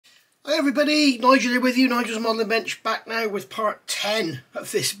Hi everybody, Nigel here with you, Nigel's Modelling Bench, back now with part 10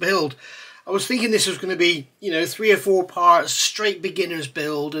 of this build. I was thinking this was going to be, 3 or 4 parts, straight beginner's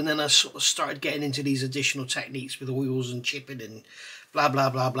build, and then I sort of started getting into these additional techniques with oils and chipping and blah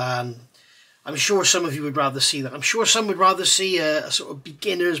blah blah blah, and I'm sure some of you would rather see that. I'm sure some would rather see a sort of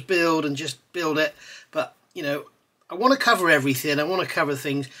beginner's build and just build it, but, I want to cover everything, I want to cover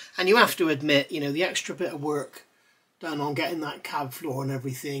things, and you have to admit, the extra bit of work done on getting that cab floor and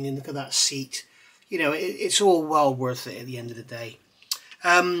everything, and look at that seat, it's all well worth it at the end of the day.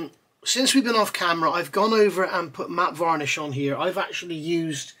 Since we've been off camera, I've gone over and put matte varnish on here. I've actually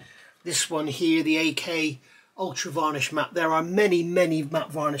used this one here, the AK Ultra Varnish matte. There are many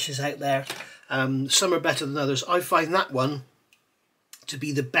matte varnishes out there. Some are better than others. I find that one to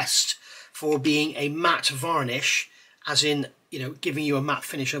be the best for being a matte varnish, as in, giving you a matte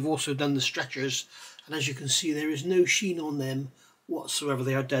finish. I've also done the stretchers, and as you can see, there is no sheen on them whatsoever.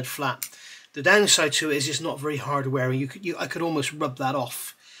 They are dead flat. The downside to it is it's not very hard wearing. I could almost rub that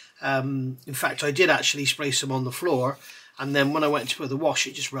off. In fact, I did actually spray some on the floor, and then when I went to put the wash,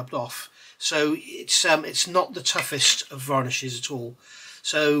 it just rubbed off. So it's not the toughest of varnishes at all.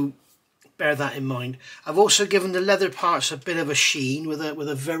 So bear that in mind. I've also given the leather parts a bit of a sheen with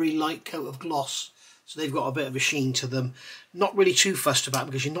a very light coat of gloss. So they've got a bit of a sheen to them. Not really too fussed about,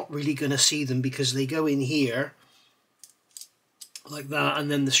 because you're not really going to see them, because they go in here like that,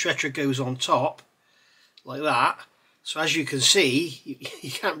 and then the stretcher goes on top like that. So as you can see,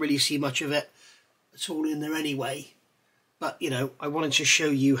 you can't really see much of it at all in there anyway. But, I wanted to show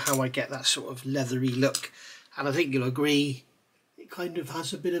you how I get that sort of leathery look. And I think you'll agree, it kind of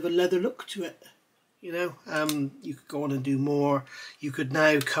has a bit of a leather look to it. You could go on and do more. You could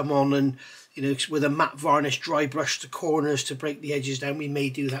now come on and, with a matte varnish, dry brush the corners to break the edges down. We may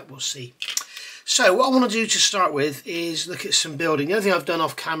do that, we'll see. So what I want to do to start with is look at some building. The other thing I've done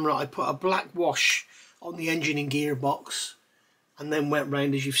off camera, I put a black wash on the engine and gearbox, and then went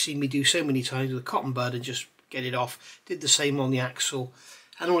round, as you've seen me do so many times, with a cotton bud and just get it off. Did the same on the axle,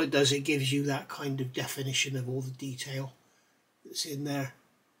 and all it does, it gives you that kind of definition of all the detail that's in there.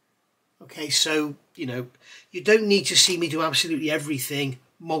 Okay, so, you don't need to see me do absolutely everything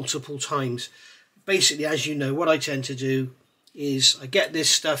multiple times. Basically, as you know, what I tend to do is I get this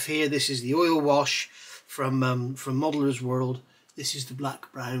stuff here. This is the oil wash from Modeller's World. This is the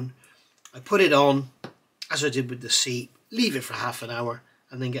black brown. I put it on, as I did with the seat, leave it for half an hour,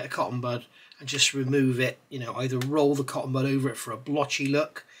 and then get a cotton bud and just remove it. Either roll the cotton bud over it for a blotchy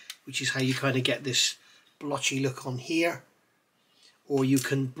look, which is how you kind of get this blotchy look on here, or you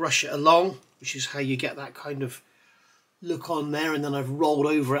can brush it along, which is how you get that kind of look on there. And then I've rolled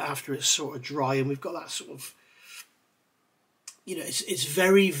over it after it's sort of dry, and we've got that sort of, it's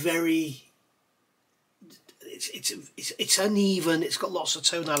very it's uneven. It's got lots of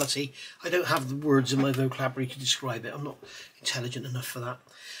tonality. I don't have the words in my vocabulary to describe it. I'm not intelligent enough for that.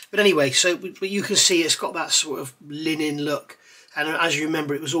 But anyway, but you can see it's got that sort of linen look, and as you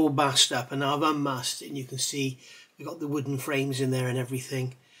remember, it was all masked up, and now I've unmasked it, and you can see we've got the wooden frames in there and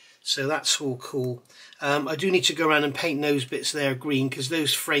everything. So that's all cool. I do need to go around and paint those bits there green, because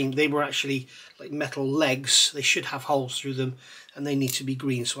those frames, they were actually like metal legs. They should have holes through them, and they need to be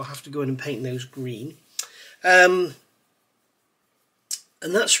green, so I'll have to go in and paint those green. And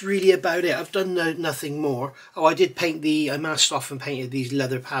that's really about it. I've done nothing more. Oh, I did paint I masked off and painted these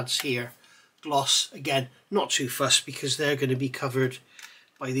leather pads here. Gloss, again, not too fussed, because they're going to be covered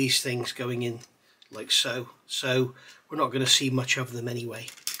by these things going in like so. So we're not going to see much of them anyway.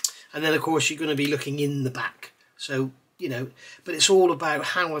 And then, of course, you're going to be looking in the back. So, but it's all about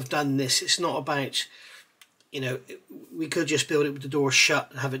how I've done this. It's not about, we could just build it with the door shut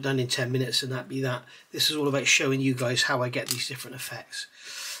and have it done in 10 minutes and that'd be that. This is all about showing you guys how I get these different effects.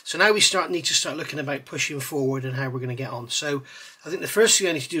 So now we need to start looking about pushing forward and how we're going to get on. So I think the first thing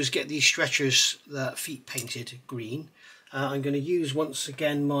I need to do is get these stretchers, the feet painted green. I'm going to use once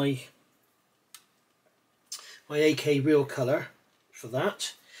again my AK Real Colour for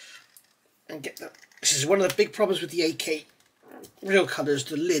that. And get that. This is one of the big problems with the AK Real Colours.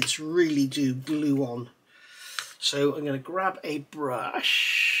 The lids really do glue on. So I'm going to grab a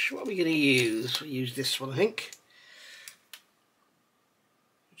brush. What are we going to use? We'll use this one, I think.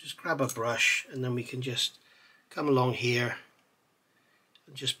 Just grab a brush, and then we can just come along here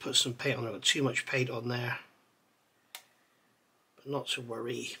and just put some paint on. I've got too much paint on there, but not to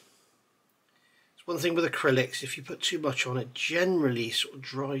worry. It's one thing with acrylics, if you put too much on, it generally sort of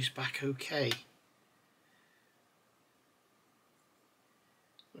dries back okay.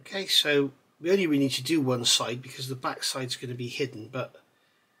 Okay, so we only really need to do one side, because the back side's going to be hidden, but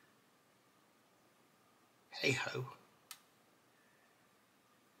hey ho.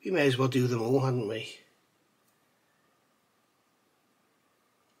 We may as well do them all, hadn't we?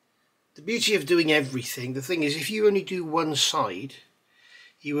 The beauty of doing everything, the thing is, if you only do one side,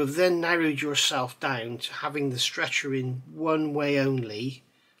 you have then narrowed yourself down to having the stretcher in one way only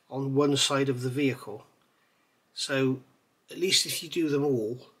on one side of the vehicle. So at least if you do them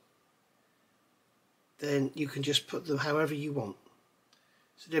all, then you can just put them however you want.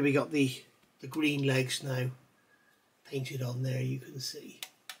 So there we got the green legs now painted on there, you can see.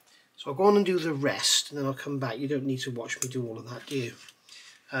 So I'll go on and do the rest, and then I'll come back. You don't need to watch me do all of that, do you?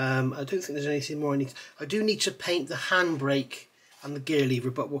 I don't think there's anything more I need. I do need to paint the handbrake and the gear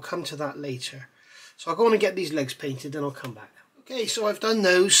lever, but we'll come to that later. So I'll go on and get these legs painted, then I'll come back. Okay, so I've done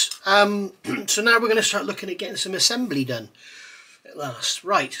those. So now we're going to start looking at getting some assembly done at last.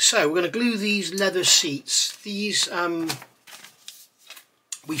 Right, so we're going to glue these leather seats. These,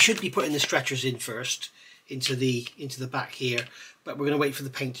 we should be putting the stretchers in first into the back here, but we're going to wait for the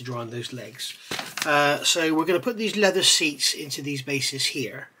paint to dry on those legs. So we're going to put these leather seats into these bases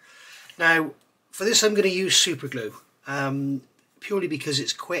here. Now, for this I'm going to use super glue, purely because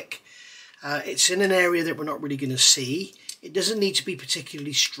it's quick. It's in an area that we're not really going to see. It doesn't need to be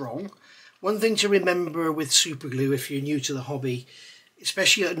particularly strong. One thing to remember with super glue, if you're new to the hobby,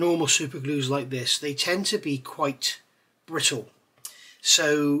 especially at normal super glues like this, they tend to be quite brittle.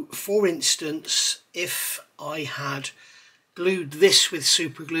 So, for instance, if I had glued this with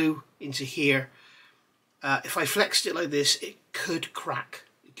super glue into here, if I flexed it like this, it could crack.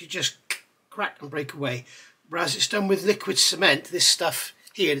 It could just crack and break away. Whereas it's done with liquid cement, this stuff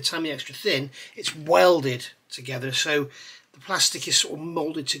here, the Tamiya Extra Thin, it's welded together, so the plastic is sort of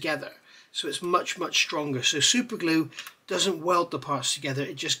moulded together. So it's much, much stronger. So super glue doesn't weld the parts together,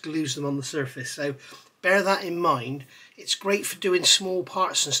 it just glues them on the surface. So bear that in mind. It's great for doing small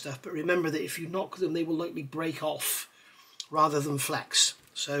parts and stuff, but remember that if you knock them, they will likely break off rather than flex.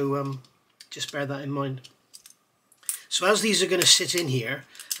 So just bear that in mind. So as these are going to sit in here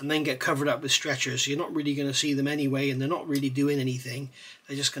and then get covered up with stretchers, you're not really going to see them anyway, and they're not really doing anything.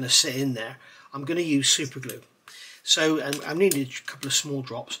 They're just going to sit in there. I'm going to use super glue. So, and I'm needing a couple of small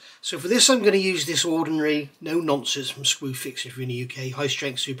drops. So for this, I'm going to use this ordinary, no nonsense from Screwfix if you're in the UK, high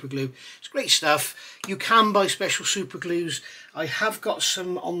strength super glue. It's great stuff. You can buy special super glues. I have got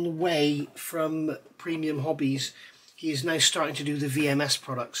some on the way from Premium Hobbies. He is now starting to do the VMS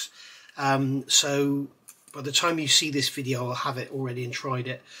products. So by the time you see this video, I'll have it already and tried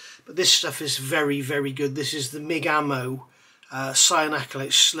it. But this stuff is very, very good. This is the MIG Ammo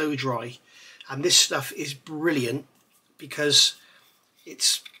Cyanacrylate Slow Dry. And this stuff is brilliant because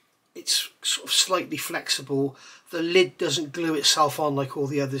it's sort of slightly flexible. The lid doesn't glue itself on like all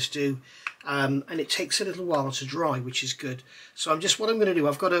the others do, and it takes a little while to dry, which is good. So what I'm going to do,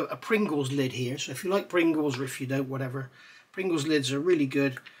 I've got a Pringles lid here. So if you like Pringles, or if you don't, whatever, Pringles lids are really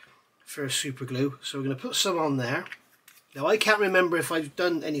good for super glue. So we're going to put some on there. Now I can't remember if I've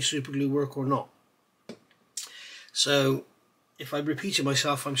done any super glue work or not. So if I'm repeating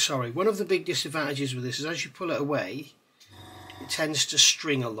myself, I'm sorry. One of the big disadvantages with this is as you pull it away, it tends to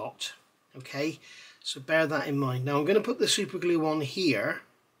string a lot. Okay, so bear that in mind. Now I'm going to put the super glue on here,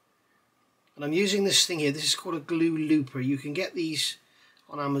 and I'm using this thing here. This is called a glue looper. You can get these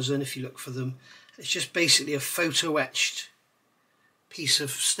on Amazon if you look for them. It's just basically a photo etched piece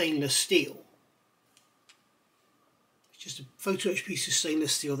of stainless steel. It's just a photo etched piece of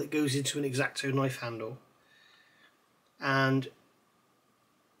stainless steel that goes into an X-Acto knife handle. And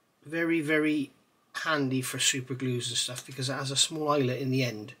very, very handy for super glues and stuff because it has a small eyelet in the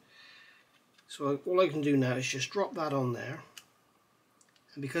end. So all I can do now is just drop that on there,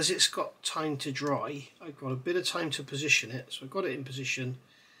 and because it's got time to dry, I've got a bit of time to position it, so I've got it in position,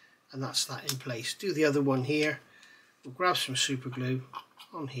 and that's that in place. Do the other one here. We'll grab some super glue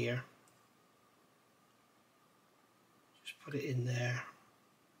on here, just put it in there.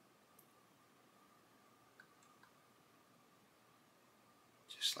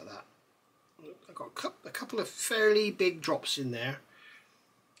 Just like that. I've got a couple of fairly big drops in there,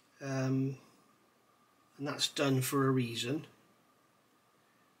 and that's done for a reason.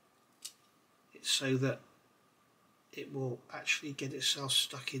 It's so that it will actually get itself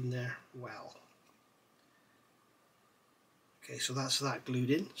stuck in there well. Okay, so that's that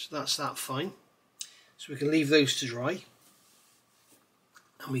glued in, so that's that fine. So we can leave those to dry,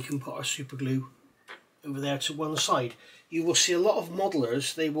 and we can put our super glue over there to one side. You will see a lot of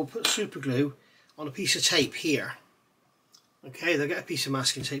modelers, they will put super glue on a piece of tape here. Okay, they'll get a piece of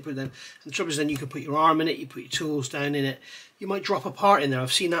masking tape, put it down. And the trouble is then you can put your arm in it, you put your tools down in it. You might drop a part in there,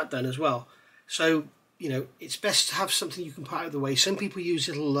 I've seen that done as well. So, you know, it's best to have something you can put out of the way. Some people use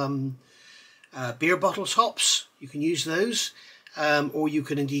little beer bottle tops, you can use those. or you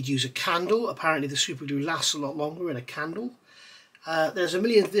can indeed use a candle. Apparently the super glue lasts a lot longer in a candle. There's a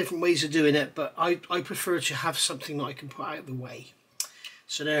million different ways of doing it, but I prefer to have something that I can put out of the way.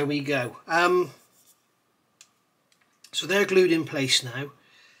 So there we go. So they're glued in place now.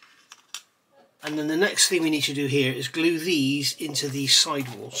 And then the next thing we need to do here is glue these into these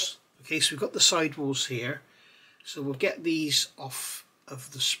sidewalls. Okay, so we've got the sidewalls here. So we'll get these off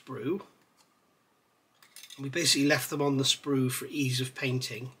of the sprue. And we basically left them on the sprue for ease of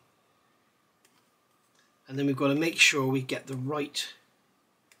painting. And then we've got to make sure we get the right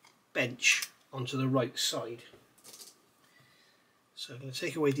bench onto the right side. So I'm going to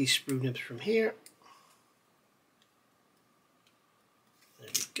take away these sprue nibs from here. There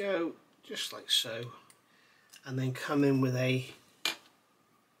we go. Just like so, and then come in with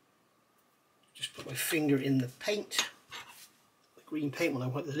just put my finger in the paint, the green paint when I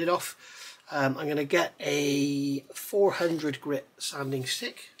wipe the lid off. I'm going to get a 400 grit sanding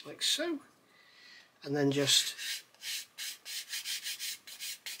stick, like so, and then just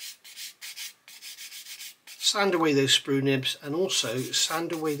sand away those sprue nibs, and also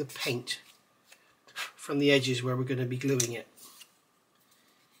sand away the paint from the edges where we're going to be gluing it.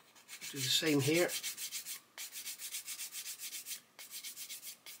 Do the same here.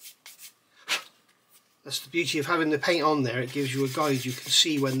 That's the beauty of having the paint on there. It gives you a guide. You can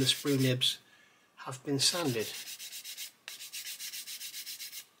see when the sprue nibs have been sanded.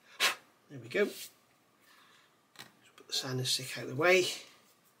 There we go. Just put the sanding stick out of the way.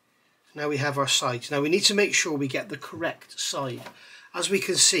 Now we have our sides. Now we need to make sure we get the correct side. As we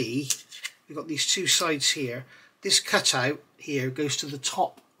can see, we've got these two sides here. This cutout here goes to the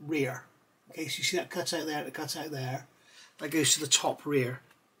top rear. Okay, so you see that cutout there, the cutout there, that goes to the top rear.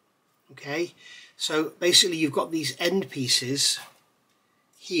 Okay, so basically you've got these end pieces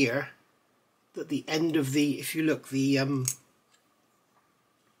here that the end of the, if you look, the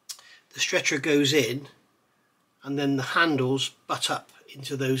stretcher goes in, and then the handles butt up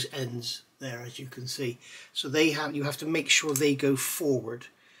into those ends there, as you can see. So you have to make sure they go forward.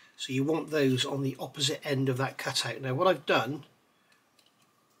 So you want those on the opposite end of that cutout. Now what I've done,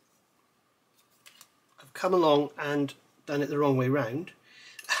 I've come along and done it the wrong way round.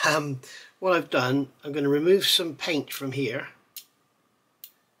 What I've done, I'm going to remove some paint from here,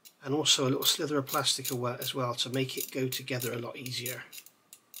 and also a little slither of plastic as well to make it go together a lot easier.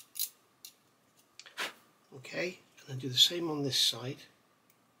 Okay, and then do the same on this side.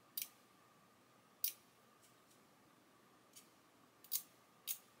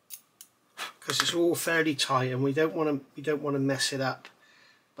 Because it's all fairly tight, and we don't want to mess it up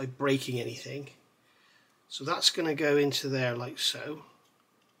by breaking anything. So that's going to go into there like so,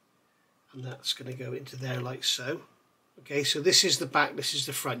 and that's going to go into there like so. Okay, so this is the back, this is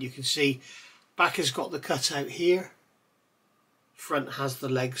the front. You can see back has got the cutout here, front has the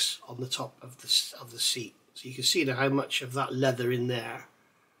legs on the top of the seat. So you can see now how much of that leather in there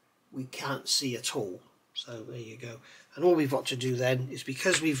we can't see at all. So there you go. And all we've got to do then is,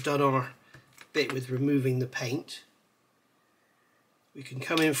 because we've done our bit with removing the paint, we can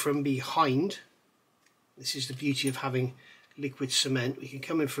come in from behind. This is the beauty of having liquid cement. We can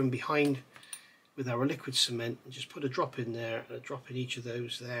come in from behind with our liquid cement and just put a drop in there and a drop in each of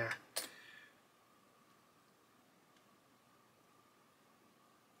those there.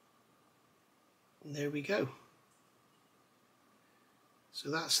 And there we go. So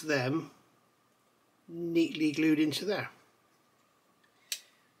that's them neatly glued into there.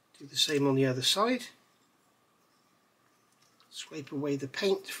 Do the same on the other side. Scrape away the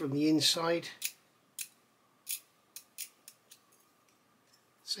paint from the inside.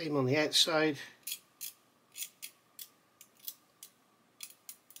 Same on the outside.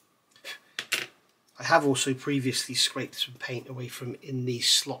 I have also previously scraped some paint away from in these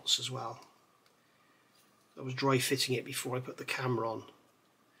slots as well. I was dry fitting it before I put the camera on.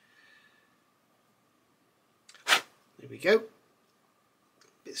 There we go.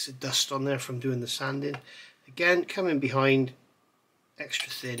 Bits of dust on there from doing the sanding. Again, coming behind, extra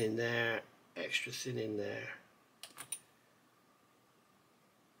thin in there, extra thin in there.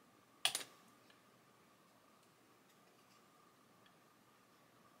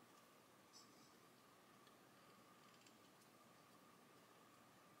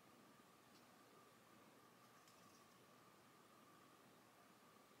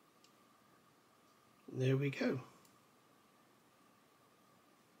 There we go.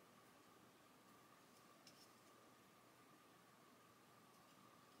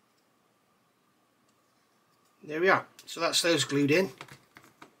 There we are. So that's those glued in.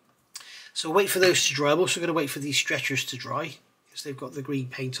 So wait for those to dry. I'm also going to wait for these stretchers to dry because they've got the green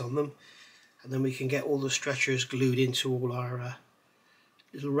paint on them. and then we can get all the stretchers glued into all our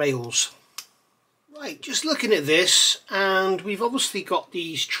little rails. Right, just looking at this, and we've obviously got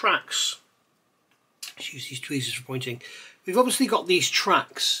these tracks. Let's use these tweezers for pointing. We've obviously got these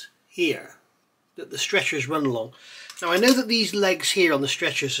tracks here that the stretchers run along. Now I know that these legs here on the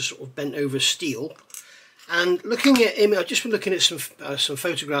stretchers are sort of bent over steel, and looking at I've just been looking at some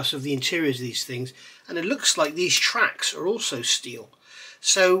photographs of the interiors of these things, and it looks like these tracks are also steel.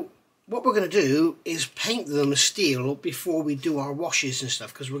 So what we're going to do is paint them steel before we do our washes and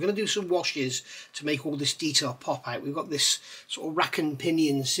stuff, because we're going to do some washes to make all this detail pop out. We've got this sort of rack and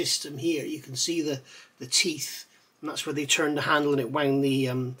pinion system here. You can see the teeth, and that's where they turn the handle and it wound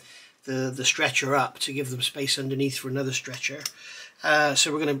the stretcher up to give them space underneath for another stretcher.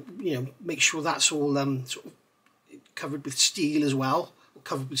 So we're going to make sure that's all sort of covered with steel as well, or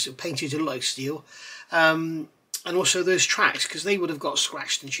covered with sort of painted to look like steel. And also those tracks, because they would have got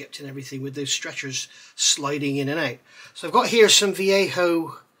scratched and chipped and everything with those stretchers sliding in and out. So I've got here some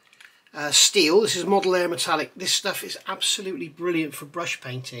Vallejo steel. This is Model Air Metallic. This stuff is absolutely brilliant for brush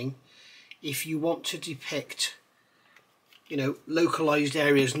painting if you want to depict, localized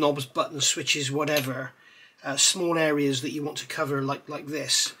areas, knobs, buttons, switches, whatever, small areas that you want to cover like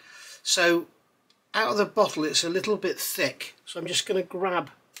this. So out of the bottle it's a little bit thick, so I'm just going to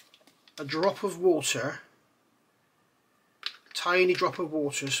grab a drop of water, tiny drop of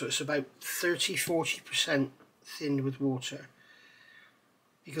water, so it's about 30–40% thinned with water,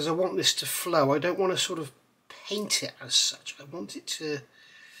 because I want this to flow. I don't want to sort of paint it as such. I want it to,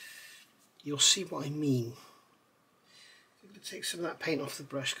 you'll see what I mean. I'm going to take some of that paint off the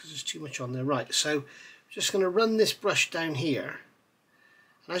brush because there's too much on there. Right, so I'm just going to run this brush down here,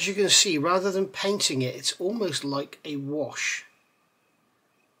 and as you can see, rather than painting it, it's almost like a wash.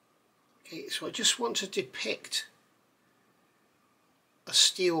 Okay, so I just want to depict a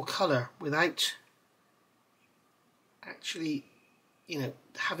steel colour without actually,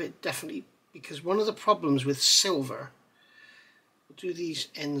 have it definitely, because one of the problems with silver, we'll do these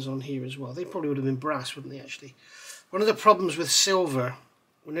ends on here as well, they probably would have been brass, wouldn't they actually? One of the problems with silver,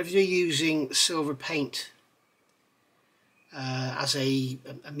 whenever you're using silver paint as a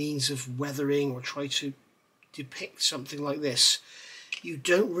means of weathering or try to depict something like this, you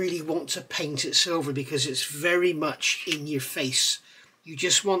don't really want to paint it silver because it's very much in your face. You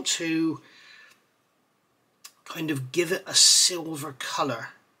just want to kind of give it a silver colour.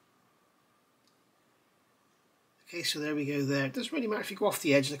 Okay, so there we go there. It doesn't really matter if you go off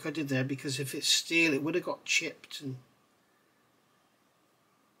the edge like I did there, because if it's steel it would have got chipped. And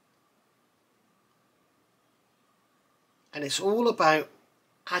it's all about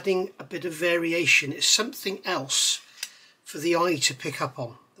adding a bit of variation. It's something else for the eye to pick up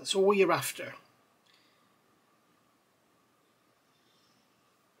on. That's all you're after.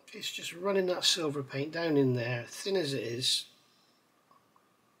 It's just running that silver paint down in there, thin as it is.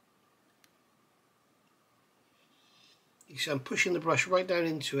 You see I'm pushing the brush right down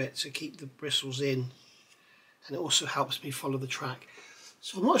into it to keep the bristles in, and it also helps me follow the track.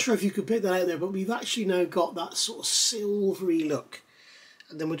 So I'm not sure if you could pick that out there, but we've actually now got that sort of silvery look.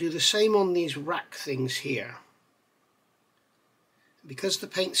 And then we'll do the same on these rack things here. Because the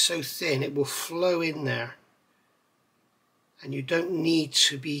paint's so thin, it will flow in there. And you don't need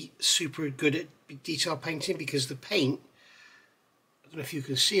to be super good at detail painting, because the paint, I don't know if you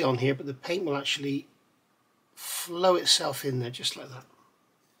can see on here, but the paint will actually flow itself in there just like that.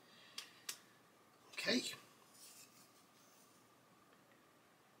 Okay.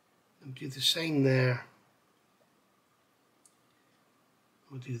 And do the same there.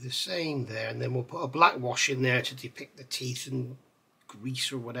 We'll do the same there, and then we'll put a black wash in there to depict the teeth and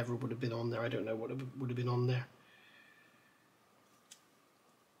grease or whatever would have been on there. I don't know what would have been on there.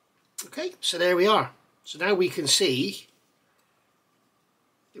 Okay, so there we are. So now we can see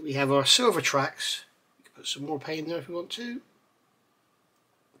that we have our silver tracks. We can put some more paint in there if we want to.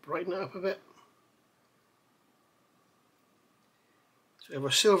 Brighten it up a bit. So we have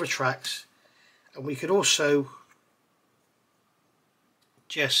our silver tracks, and we could also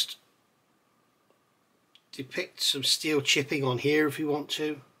just depict some steel chipping on here if we want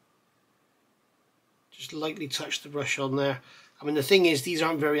to. Just lightly touch the brush on there. I mean, the thing is, these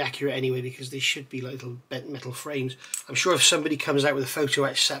aren't very accurate anyway, because they should be like little bent metal frames. I'm sure if somebody comes out with a photo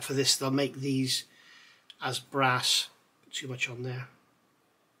etch set for this, they'll make these as brass. Put too much on there.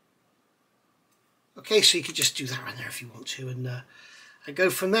 Okay, so you could just do that on there if you want to, and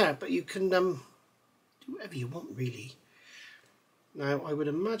go from there. But you can do whatever you want, really. Now, I would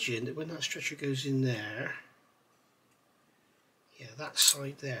imagine that when that stretcher goes in there, yeah, that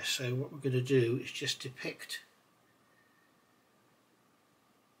side there. So what we're going to do is just depict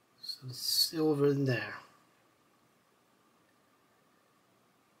Some silver in there.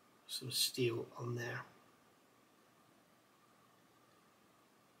 Some steel on there.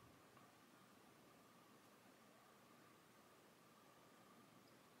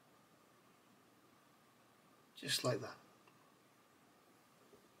 Just like that.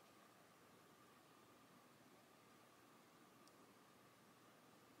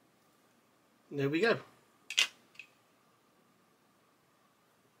 And there we go.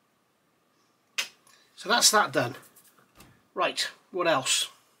 So that's that done. Right, what else?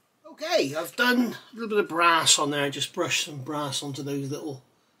 Okay, I've done a little bit of brass on there. Just brushed some brass onto those little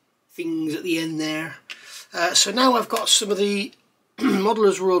things at the end there. So now I've got some of the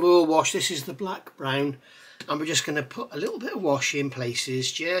Modeller's World oil wash. This is the black brown, and we're just going to put a little bit of wash in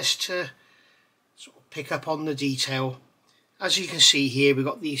places just to sort of pick up on the detail. As you can see here, we've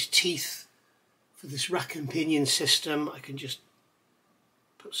got these teeth for this rack and pinion system. I can just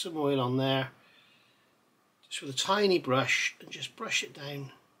put some oil on there, just with a tiny brush, and just brush it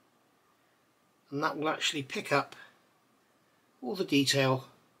down, and that will actually pick up all the detail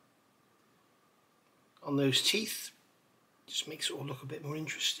on those teeth. Just makes it all look a bit more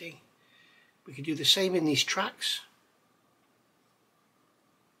interesting. We could do the same in these tracks.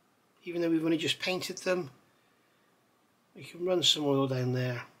 Even though we've only just painted them, we can run some oil down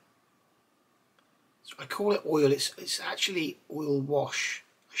there. So I call it oil, it's actually oil wash.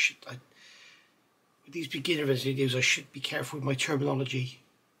 With these beginner videos I should be careful with my terminology.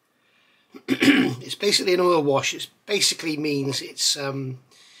 It's basically an oil wash. It basically means it's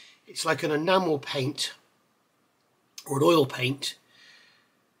like an enamel paint or an oil paint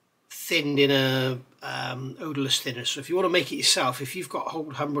thinned in a odorless thinner. So if you want to make it yourself, if you've got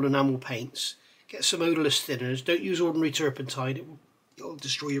old Humbrol enamel paints, get some odorless thinners. Don't use ordinary turpentine, it'll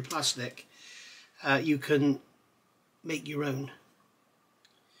destroy your plastic. You can make your own.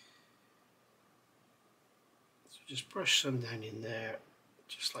 So just brush some down in there,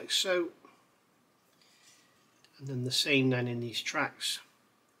 just like so, and then the same down in these tracks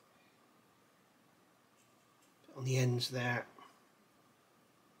on the ends there.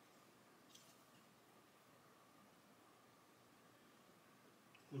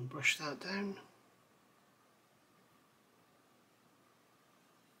 And brush that down.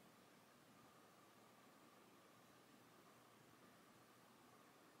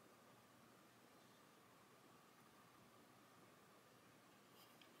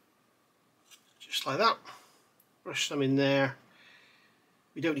 Just like that. Brush some in there.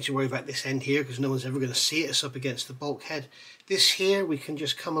 We don't need to worry about this end here because no one's ever going to see it. It's up against the bulkhead. This here, we can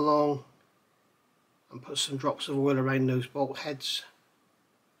just come along and put some drops of oil around those bolt heads,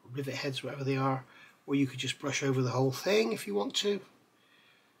 or rivet heads, whatever they are. Or you could just brush over the whole thing if you want to.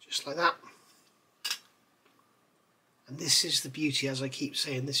 Just like that. And this is the beauty, as I keep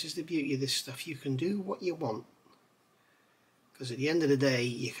saying, this is the beauty of this stuff. You can do what you want, because at the end of the day,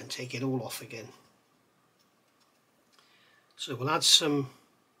 you can take it all off again. So we'll add some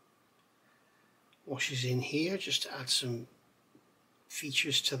washes in here just to add some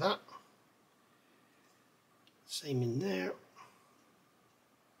features to that. Same in there.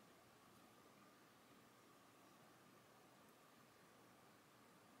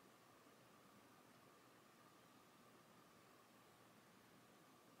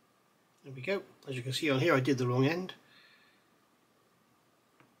 There we go. As you can see on here, I did the wrong end.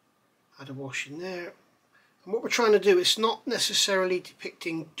 Add a wash in there. And what we're trying to do, it's not necessarily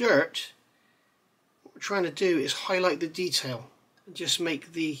depicting dirt. What we're trying to do is highlight the detail and just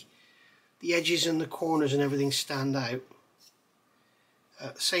make the edges and the corners and everything stand out.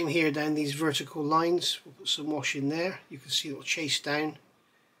 Same here down these vertical lines. We'll put some wash in there. You can see it will chase down.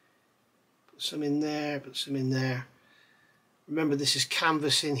 Put some in there, put some in there. Remember, this is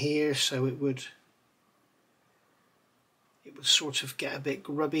canvas in here, so it would sort of get a bit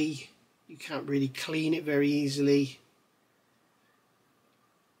grubby. You can't really clean it very easily,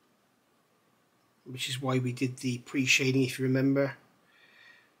 which is why we did the pre-shading, if you remember,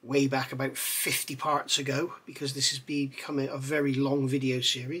 way back about 50 parts ago, because this is becoming a very long video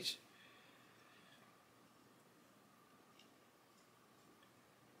series.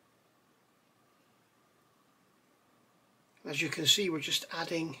 As you can see, we're just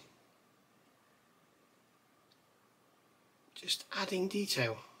adding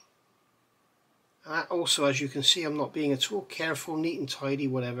detail. And that also, as you can see, I'm not being at all careful, neat and tidy,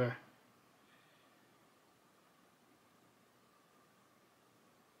 whatever.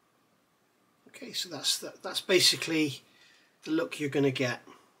 Okay, so that's basically the look you're going to get.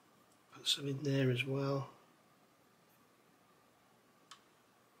 Put some in there as well.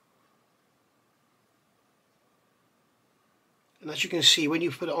 And as you can see, when you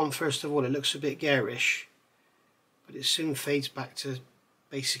put it on, first of all, it looks a bit garish, but it soon fades back to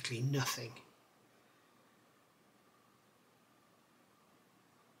basically nothing.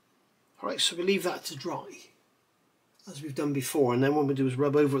 Alright, so we leave that to dry, as we've done before, and then what we'll do is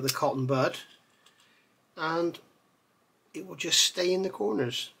rub over the cotton bud, and it will just stay in the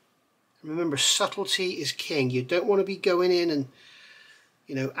corners. And remember, subtlety is king. You don't want to be going in and,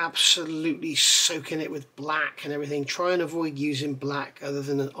 you know, absolutely soaking it with black and everything. Try and avoid using black other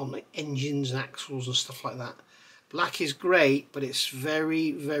than on like engines and axles and stuff like that. Black is great, but it's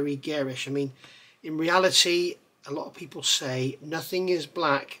very, very garish. I mean, in reality, a lot of people say nothing is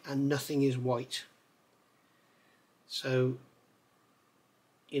black and nothing is white. So,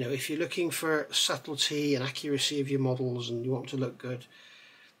 you know, if you're looking for subtlety and accuracy of your models and you want to look good,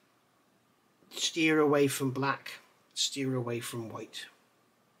 steer away from black, steer away from white.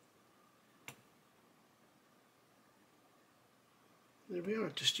 There we are,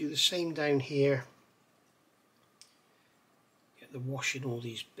 just do the same down here. Get the wash in all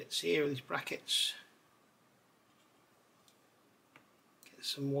these bits here, these brackets. Get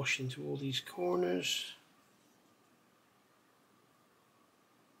some wash into all these corners.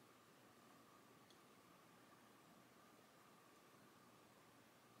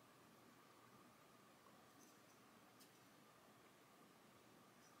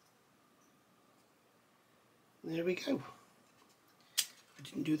 There we go. I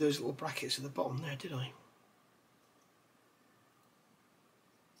didn't do those little brackets at the bottom there, did I?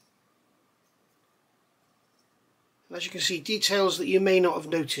 And as you can see, details that you may not have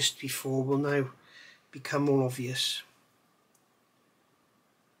noticed before will now become more obvious.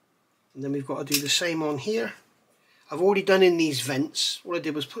 And then we've got to do the same on here. I've already done in these vents. What I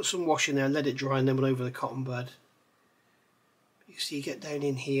did was put some wash in there, let it dry, and then went over the cotton bud. You see, you get down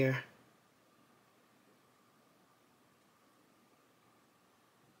in here.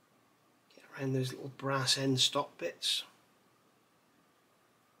 And those little brass end stop bits.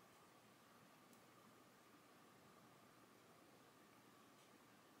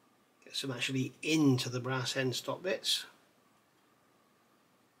 Get some actually into the brass end stop bits.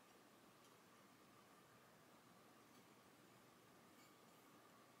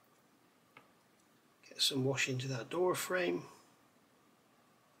 Get some wash into that door frame.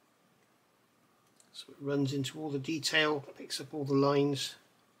 So it runs into all the detail, picks up all the lines.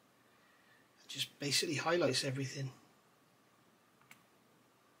 Just basically highlights everything.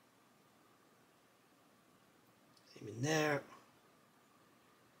 Same in there.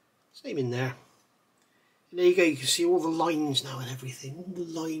 Same in there. And there you go, you can see all the lines now and everything. All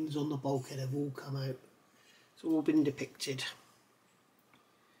the lines on the bulkhead have all come out. It's all been depicted.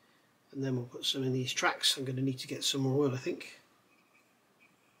 And then we'll put some in these tracks. I'm going to need to get some more oil, I think.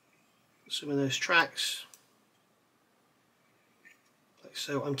 Put some of those tracks.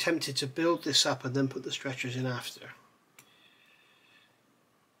 So I'm tempted to build this up and then put the stretchers in after.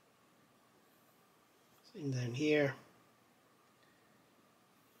 Same down here.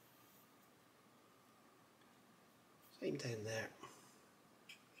 Same down there.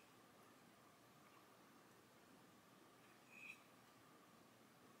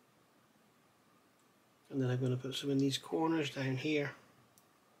 And then I'm going to put some in these corners down here.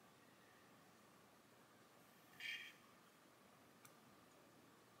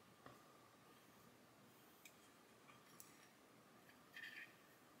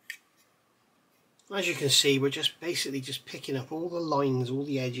 As you can see, we're just basically just picking up all the lines, all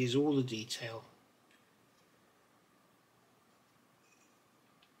the edges, all the detail.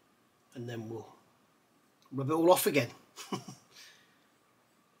 And then we'll rub it all off again.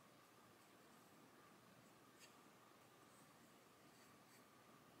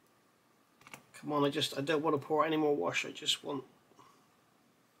 Come on, I don't want to pour any more wash, I just want...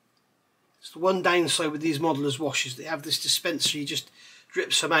 It's the one downside with these modelers washes, they have this dispenser, you just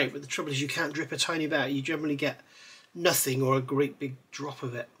drip some out, but the trouble is you can't drip a tiny bit out, you generally get nothing or a great big drop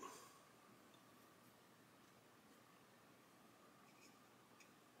of it.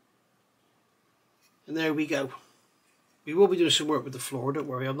 And there we go. We will be doing some work with the floor, don't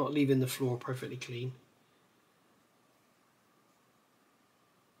worry, I'm not leaving the floor perfectly clean.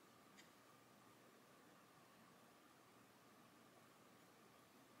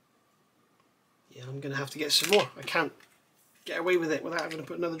 Yeah, I'm going to have to get some more. I can't get away with it without having to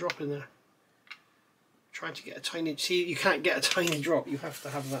put another drop in there. Trying to get a tiny... See, you can't get a tiny drop, you have to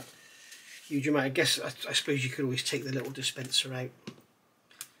have that huge amount. I suppose you could always take the little dispenser out.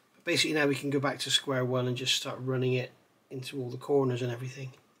 But basically now we can go back to square one and just start running it into all the corners and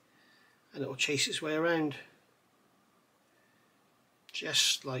everything. And it'll chase its way around.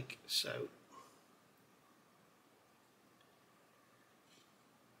 Just like so.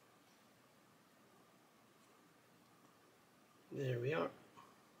 There we are.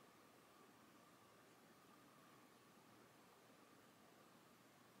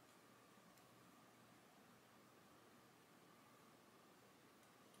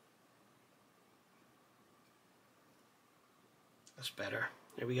 That's better.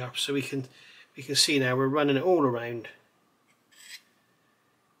 There we are. So we can see now we're running it all around,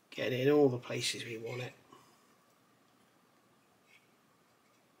 getting it in all the places we want it.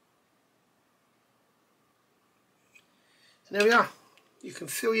 And there we are. You can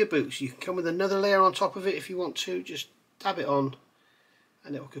fill your boots. You can come with another layer on top of it if you want to. Just dab it on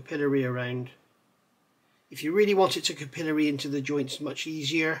and it will capillary around. If you really want it to capillary into the joints much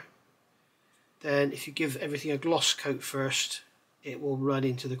easier, then if you give everything a gloss coat first, it will run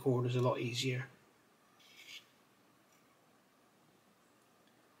into the corners a lot easier.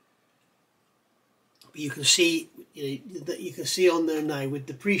 But you can see, that you can see on there now with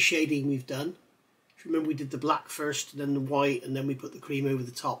the pre-shading we've done. If you remember, we did the black first, and then the white, and then we put the cream over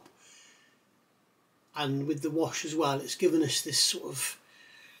the top. And with the wash as well, it's given us this sort of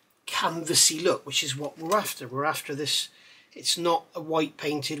canvassy look, which is what we're after. We're after this. It's not a white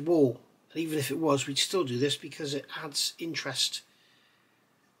painted wall. And even if it was, we'd still do this because it adds interest.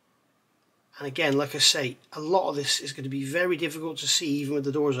 And again, like I say, a lot of this is going to be very difficult to see even with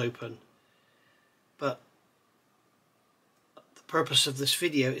the doors open. But the purpose of this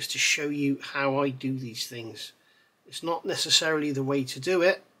video is to show you how I do these things. It's not necessarily the way to do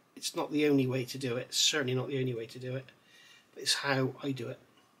it. It's not the only way to do it. It's certainly not the only way to do it. But it's how I do it.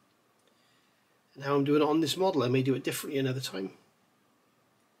 And how I'm doing it on this model. I may do it differently another time.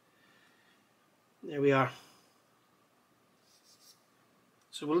 There we are.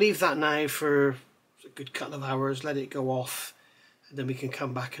 So we'll leave that now for a good couple of hours, let it go off, and then we can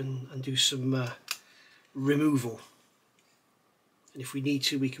come back and do some removal. And if we need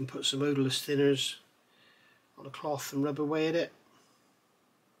to, we can put some odourless thinners on a cloth and rub away at it.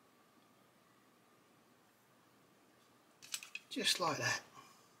 Just like that.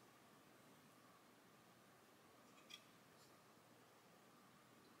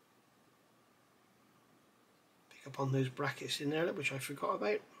 Up on those brackets in there, which I forgot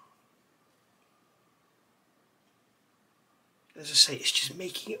about. As I say, it's just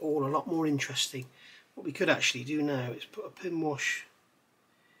making it all a lot more interesting. What we could actually do now is put a pin wash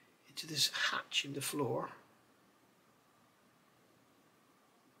into this hatch in the floor.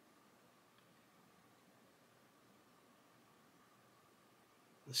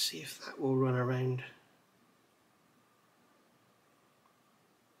 And see if that will run around.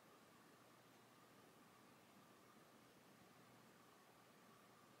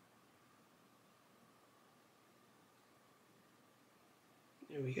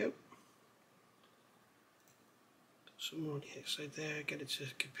 There we go. Put some more on the outside there, get it to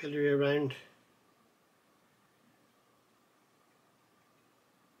capillary around.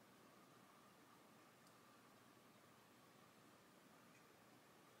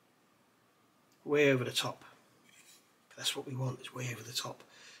 Way over the top. That's what we want, is way over the top.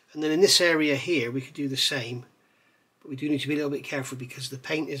 And then in this area here we could do the same, but we do need to be a little bit careful because the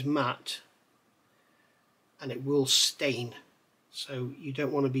paint is matte and it will stain. So you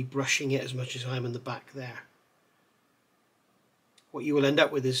don't want to be brushing it as much as I'm in the back there. What you will end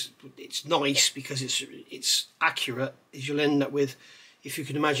up with is, it's nice because it's accurate, is you'll end up with, if you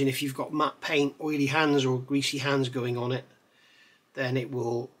can imagine, if you've got matte paint, oily hands or greasy hands going on it, then it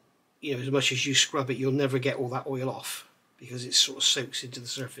will, as much as you scrub it, you'll never get all that oil off because it sort of soaks into the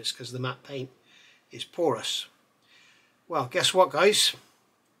surface because the matte paint is porous. Well, guess what, guys?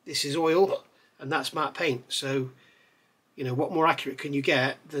 This is oil and that's matte paint. So what more accurate can you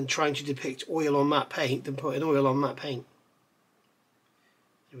get than trying to depict oil on matte paint than putting oil on matte paint?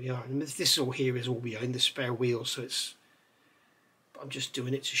 There we are. And this all here is all behind the spare wheel, so I'm just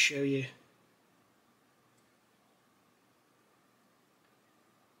doing it to show you.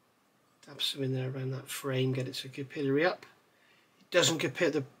 Dab some in there around that frame, get it to capillary up. It doesn't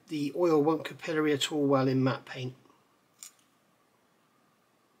capillary, the oil won't capillary at all well in matte paint.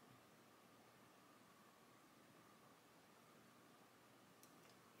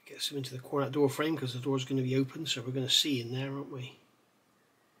 Get some into the corner door frame because the door's going to be open, so we're going to see in there, aren't we?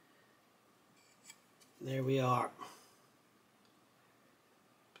 There we are.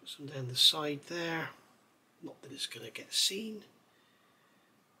 Put some down the side there. Not that it's going to get seen.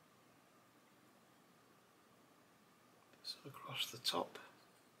 Put some across the top.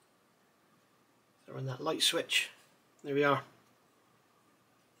 So on that light switch. There we are.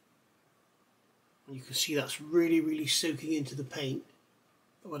 And you can see that's really, really soaking into the paint.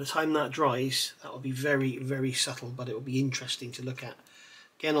 But by the time that dries, that will be very, very subtle, but it will be interesting to look at.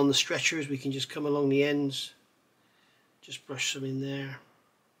 Again, on the stretchers, we can just come along the ends just brush some in there,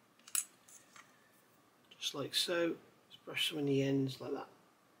 just like so. Just brush some in the ends like that.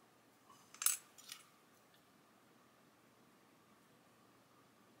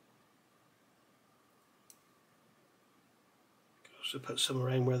 Also put some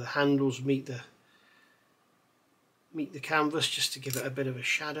around where the handles meet the canvas, just to give it a bit of a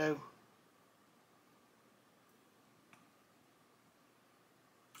shadow.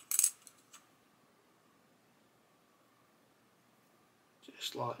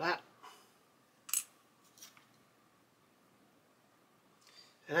 Just like that.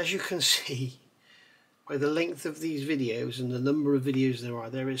 And as you can see by the length of these videos and the number of videos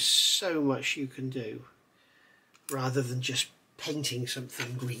there is so much you can do rather than just painting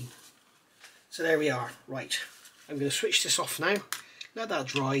something green. So there we are. Right, I'm going to switch this off now, let that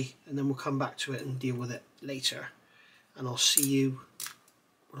dry, and then we'll come back to it and deal with it later, and I'll see you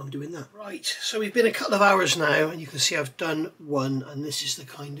when I'm doing that. Right, so we've been a couple of hours now, and you can see I've done one, and this is the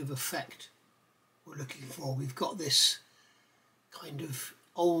kind of effect we're looking for. We've got this kind of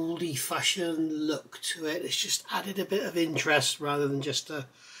oldie-fashioned look to it. It's just added a bit of interest rather than just a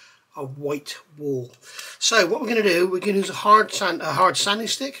white wall. So what we're going to do, we're going to use a hard sanding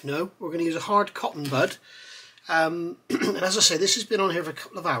stick. No, we're going to use a hard cotton bud. And as I say, this has been on here for a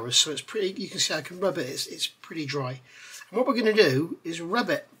couple of hours, so it's pretty. You can see I can rub it. It's pretty dry. And what we're going to do is rub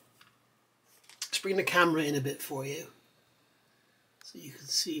it. Let's bring the camera in a bit for you, so you can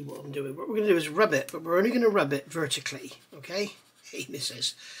see what I'm doing. What we're going to do is rub it, but we're only going to rub it vertically. Okay. Hey,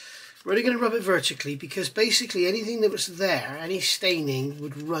 missus. We're only going to rub it vertically because basically anything that was there, any staining,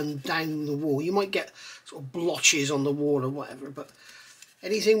 would run down the wall. You might get sort of blotches on the wall or whatever, but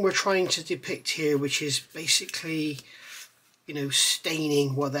anything we're trying to depict here, which is basically, you know,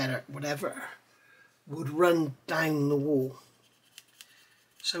 staining whatever, would run down the wall.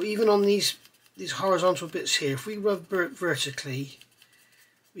 So even on these horizontal bits here, if we rub vertically,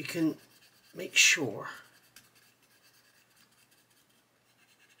 we can make sure.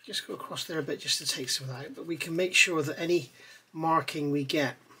 Just go across there a bit just to take some of that out, but we can make sure that any marking we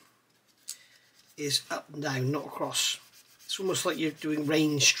get is up and down, not across. It's almost like you're doing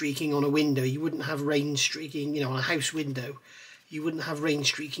rain streaking on a window. You wouldn't have rain streaking, you know, on a house window. You wouldn't have rain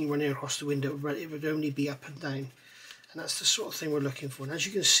streaking running across the window. It would only be up and down. And that's the sort of thing we're looking for. And as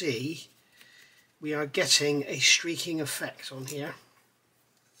you can see, we are getting a streaking effect on here.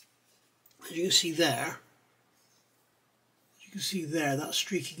 As you can see there, that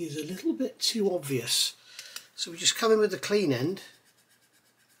streaking is a little bit too obvious. So we just come in with the clean end.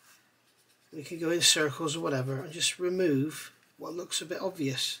 We can go in circles or whatever and just remove what looks a bit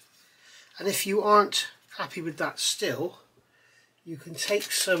obvious. And if you aren't happy with that still, you can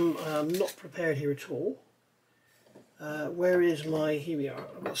take some, I'm not prepared here at all. Where is my, here we are,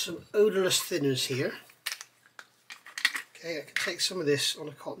 I've got some odorless thinners here. Okay, I can take some of this on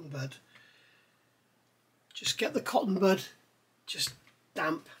a cotton bud. Just get the cotton bud just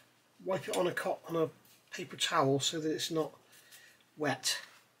damp, wipe it on a paper towel so that it's not wet,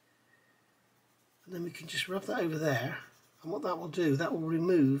 and then we can just rub that over there, and what that will do, that will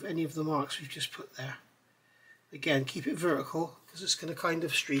remove any of the marks we've just put there. Again, keep it vertical because it's going to kind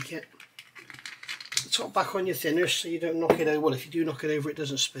of streak it. Put the top back on your thinner so you don't knock it over. Well, if you do knock it over, it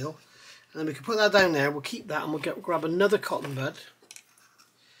doesn't spill. And then we can put that down there, we'll keep that, and we'll grab another cotton bud,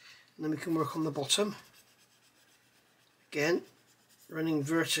 and then we can work on the bottom. Again, running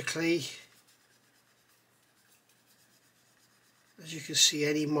vertically. As you can see,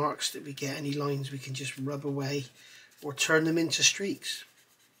 any marks that we get, any lines, we can just rub away or turn them into streaks.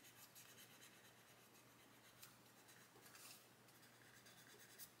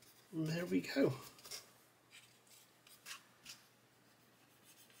 And there we go.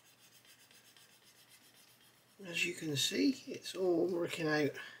 As you can see, it's all working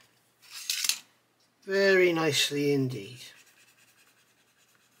out very nicely indeed.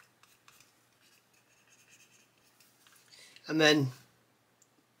 And then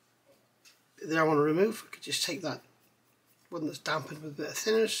there I want to remove, I could just take that one that's dampened with a bit of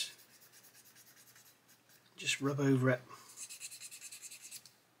thinners, just rub over it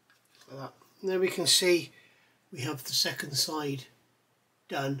like that. And there we can see we have the second side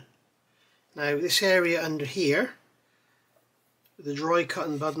done. Now this area under here, with a dry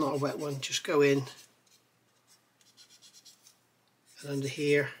cotton bud, not a wet one, just go in, and under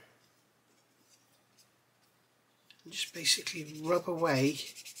here, and just basically rub away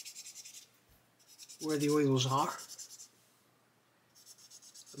where the oils are,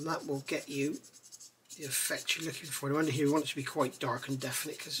 and that will get you the effect you're looking for. Now under here we want it to be quite dark and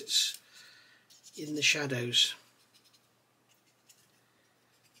definite because it's in the shadows.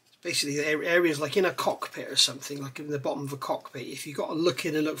 basically areas like in a cockpit or something, like in the bottom of a cockpit, if you've got to look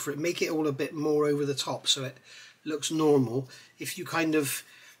in and look for it, make it all a bit more over the top so it looks normal. If you kind of,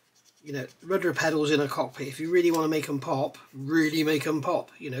 you know, rudder pedals in a cockpit, if you really want to make them pop, really make them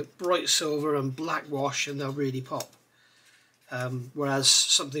pop. You know, bright silver and black wash and they'll really pop. Whereas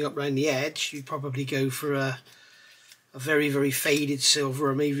something up around the edge, you'd probably go for a very, very faded silver,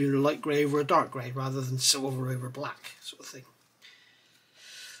 or maybe a light grey over a dark grey, rather than silver over black sort of thing.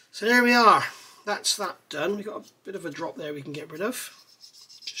 So there we are. That's that done. We've got a bit of a drop there we can get rid of.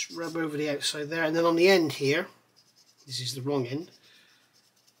 Just rub over the outside there, and then on the end here, this is the wrong end,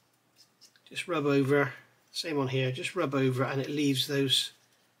 just rub over, same on here, just rub over, and it leaves those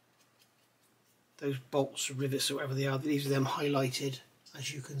bolts or rivets or whatever they are, it leaves them highlighted,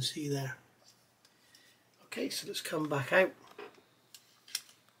 as you can see there. Okay, so let's come back out.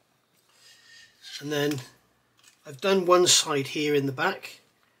 And then I've done one side here in the back.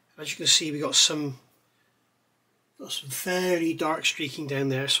 As you can see, we've got some fairly dark streaking down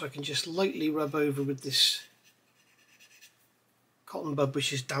there, so I can just lightly rub over with this cotton bud,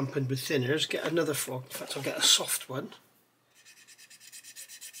 which is dampened with thinners. Get another frog, in fact I'll get a soft one,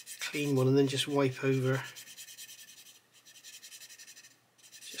 clean one, and then just wipe over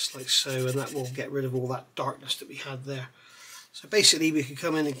just like so, and that will get rid of all that darkness that we had there. So basically we could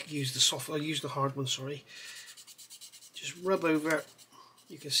come in and use the soft, I'll use the hard one, sorry. Just rub over.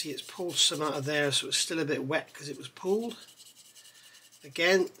 You can see it's pulled some out of there, so it's still a bit wet because it was pulled.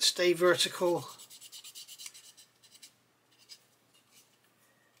 Again, stay vertical.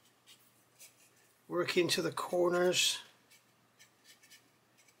 Work into the corners.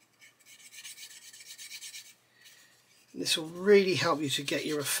 And this will really help you to get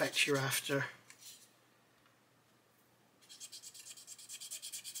your effect you're after.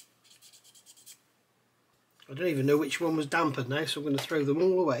 I don't even know which one was dampened now, so I'm going to throw them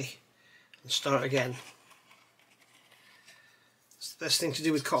all away and start again. It's the best thing to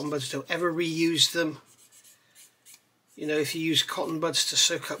do with cotton buds, don't ever reuse them. You know, if you use cotton buds to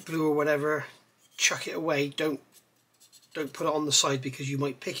soak up glue or whatever, chuck it away. Don't put it on the side, because you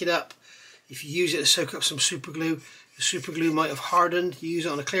might pick it up. If you use it to soak up some super glue, the super glue might have hardened. You use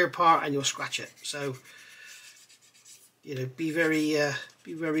it on a clear part and you'll scratch it. So, you know, be very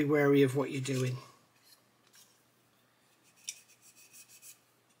wary of what you're doing.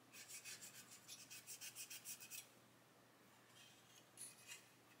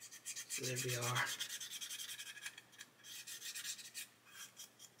 There we are.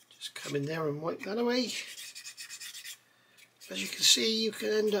 Just come in there and wipe that away. As you can see, you can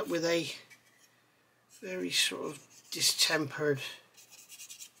end up with a very sort of distempered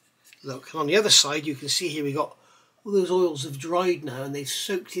look. And on the other side, you can see here we got all those oils have dried now and they've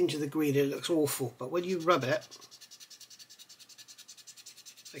soaked into the green. It looks awful, but when you rub it,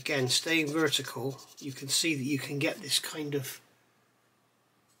 again staying vertical, you can see that you can get this kind of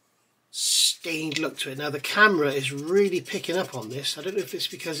stained look to it. Now the camera is really picking up on this. I don't know if it's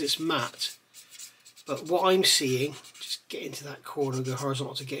because it's matte, but what I'm seeing, just get into that corner, go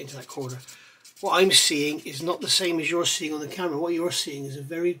horizontal to get into that corner. What I'm seeing is not the same as you're seeing on the camera. What you're seeing is a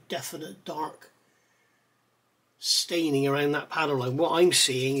very definite dark staining around that panel line. What I'm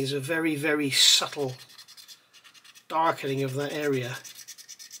seeing is a very, very subtle darkening of that area.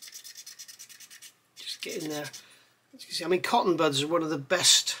 Just get in there. As you can see, I mean, cotton buds are one of the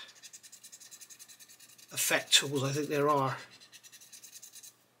best effect tools I think there are.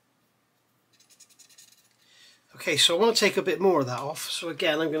 Okay, so I want to take a bit more of that off. So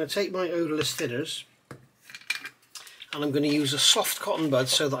again, I'm going to take my odorless thinners and I'm going to use a soft cotton bud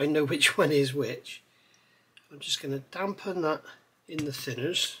so that I know which one is which. I'm just going to dampen that in the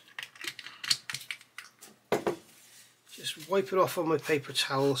thinners. Just wipe it off on my paper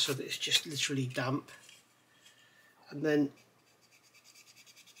towel so that it's just literally damp. And then,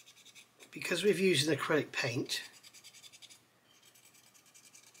 because we've used an acrylic paint,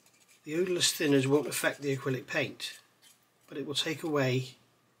 the odorless thinners won't affect the acrylic paint, but it will take away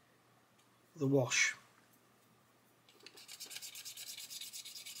the wash.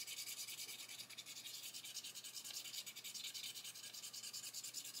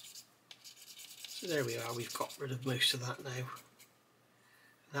 So there we are, we've got rid of most of that now. And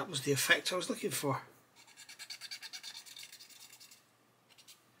that was the effect I was looking for.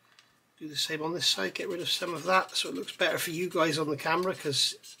 Do the same on this side, get rid of some of that so it looks better for you guys on the camera,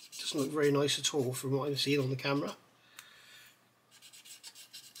 because it doesn't look very nice at all from what I'm seeing on the camera.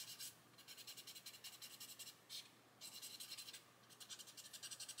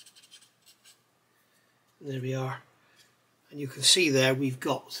 And there we are. And you can see there we've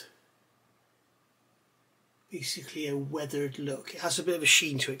got basically a weathered look. It has a bit of a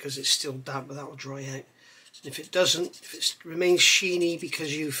sheen to it because it's still damp, but that will dry out. And if it doesn't, if it remains sheeny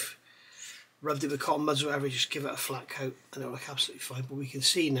because you've rubbed it with cotton buds or whatever, just give it a flat coat and it'll look absolutely fine. But we can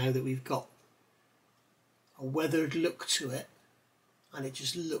see now that we've got a weathered look to it, and it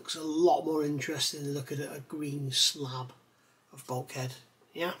just looks a lot more interesting than looking at a green slab of bulkhead.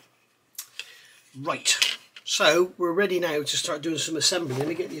 Yeah? Right, so we're ready now to start doing some assembly. Let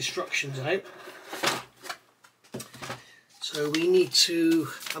me get the instructions out. So we need to,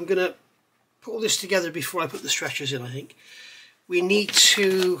 I'm going to put all this together before I put the stretchers in, I think. We need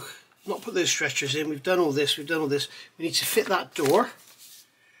to not put those stretchers in. We've done all this, we've done all this. We need to fit that door.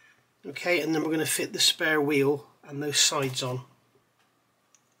 Okay, and then we're going to fit the spare wheel and those sides on.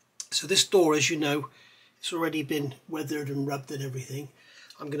 So this door, as you know, it's already been weathered and rubbed and everything.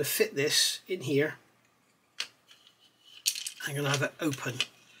 I'm going to fit this in here. I'm going to have it open.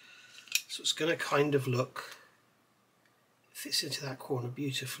 So it's going to kind of look, it fits into that corner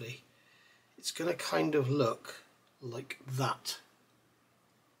beautifully. It's going to kind of look like that.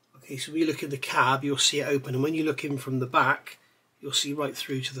 Okay, so when you look at the cab, you'll see it open, and when you look in from the back, you'll see right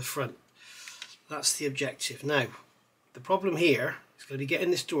through to the front. That's the objective. Now, the problem here is going to be getting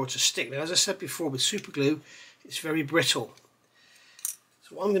this door to stick. Now, as I said before, with super glue, it's very brittle.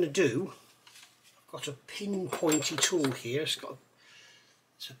 So what I'm going to do, I've got a pin pointy tool here. It's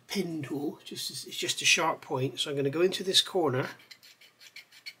a pin tool. It's just a sharp point. So I'm going to go into this corner, and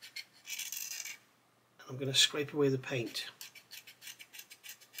I'm going to scrape away the paint.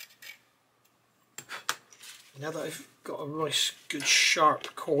 Now that I've got a nice good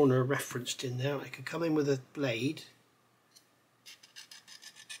sharp corner referenced in there, I can come in with a blade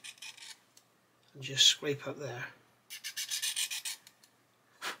and just scrape up there.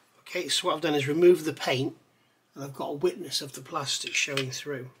 Okay, so what I've done is remove the paint, and I've got a witness of the plastic showing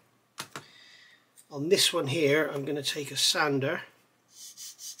through. On this one here, I'm going to take a sander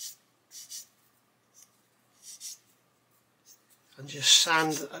and just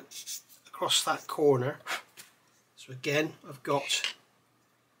sand across that corner. So again, I've got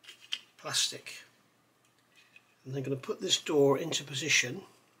plastic, and I'm going to put this door into position.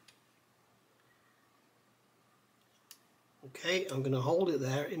 Okay, I'm going to hold it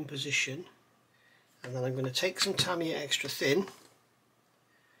there in position, and then I'm going to take some Tamiya extra thin.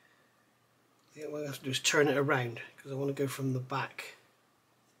 I think what I have to do is turn it around because I want to go from the back.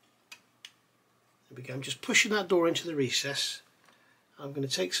 There we go. I'm just pushing that door into the recess. I'm going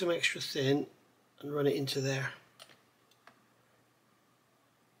to take some extra thin and run it into there.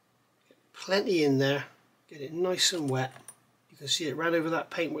 Plenty in there, get it nice and wet. You can see it ran over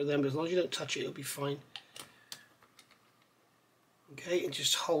that paintwork then, but as long as you don't touch it, it'll be fine. Okay, and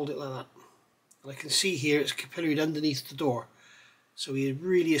just hold it like that. And I can see here it's capillaried underneath the door, so we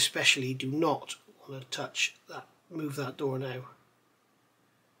really especially do not want to touch that, move that door now.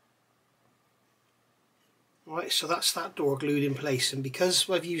 Alright, so that's that door glued in place, and because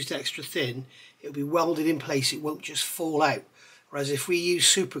I've used extra thin, it'll be welded in place, it won't just fall out. Whereas if we use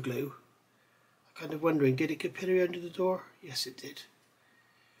super glue, kind of wondering, did it capillary under the door? Yes, it did.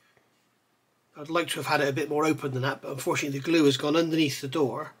 I'd like to have had it a bit more open than that, but unfortunately the glue has gone underneath the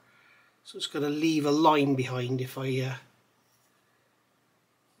door, so it's going to leave a line behind if I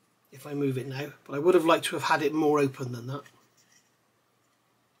move it now. But I would have liked to have had it more open than that.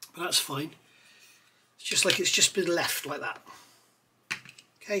 But that's fine. It's just like it's just been left like that.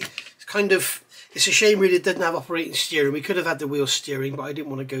 Okay, it's kind of, it's a shame really it didn't have operating steering. We could have had the wheel steering, but I didn't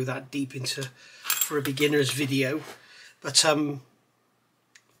want to go that deep into for a beginner's video. But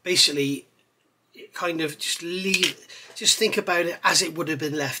basically, it kind of just think about it as it would have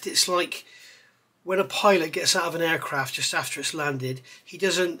been left. It's like when a pilot gets out of an aircraft just after it's landed, he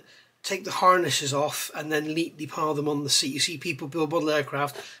doesn't take the harnesses off and then neatly pile them on the seat. You see people build model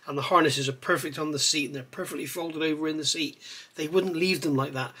aircraft and the harnesses are perfect on the seat and they're perfectly folded over in the seat. They wouldn't leave them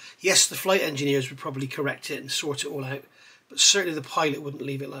like that. Yes, the flight engineers would probably correct it and sort it all out, but certainly the pilot wouldn't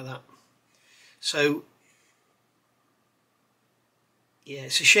leave it like that. So yeah,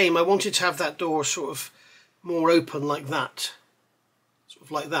 it's a shame. I wanted to have that door sort of more open like that, sort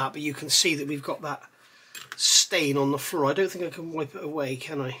of like that, but you can see that we've got that stain on the floor. I don't think I can wipe it away,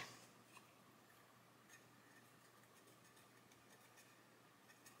 can I?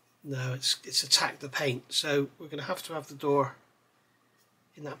 No, it's attacked the paint, so we're going to have the door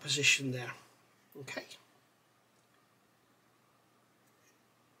in that position there. Okay.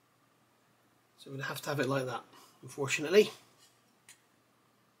 So we're going to have it like that, unfortunately.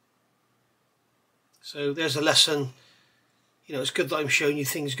 So there's a lesson. You know, it's good that I'm showing you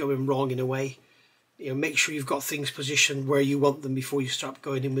things going wrong in a way. You know, make sure you've got things positioned where you want them before you start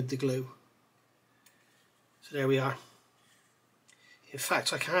going in with the glue. So there we are. In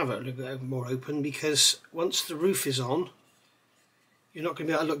fact, I can have it a little bit more open, because once the roof is on, you're not going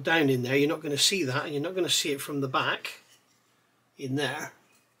to be able to look down in there. You're not going to see that, and you're not going to see it from the back in there.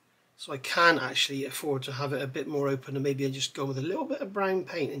 So I can actually afford to have it a bit more open, and maybe I just go with a little bit of brown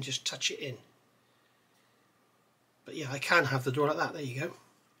paint and just touch it in. But yeah, I can have the door like that. There you go.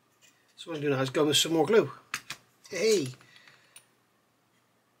 So what I'm doing now is go with some more glue. Hey!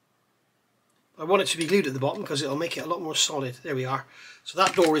 I want it to be glued at the bottom because it'll make it a lot more solid. There we are. So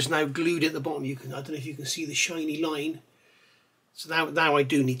that door is now glued at the bottom. I don't know if you can see the shiny line. So now I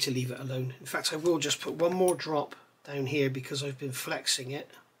do need to leave it alone. In fact, I will just put one more drop down here because I've been flexing it.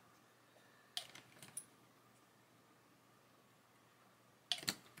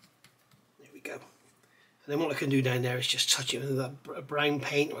 There we go. And then what I can do down there is just touch it with that brown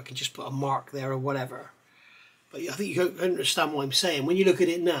paint, or I can just put a mark there or whatever. But I think you understand what I'm saying. When you look at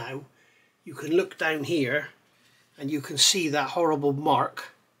it now, you can look down here and you can see that horrible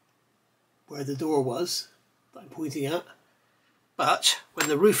mark where the door was that I'm pointing at. But when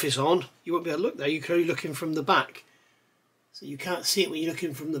the roof is on, you won't be able to look there. You can only look in from the back. So you can't see it when you're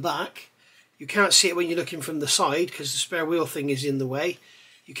looking from the back. You can't see it when you're looking from the side because the spare wheel thing is in the way.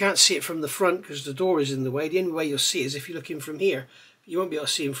 You can't see it from the front because the door is in the way. The only way you'll see it is if you're looking from here. You won't be able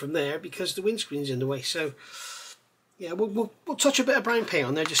to see him from there because the windscreen's in the way. So yeah, we'll touch a bit of brown paint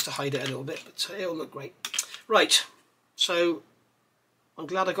on there just to hide it a little bit, but it'll look great. Right, so I'm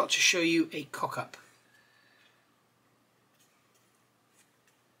glad I got to show you a cock-up.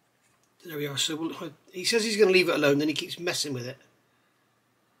 There we are. So he says he's going to leave it alone, then he keeps messing with it.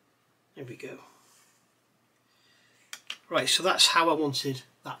 There we go. Right, so that's how I wanted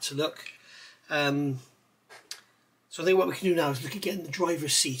that to look. So I think what we can do now is look at getting the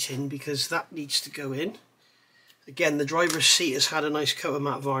driver's seat in, because that needs to go in. Again, the driver's seat has had a nice coat of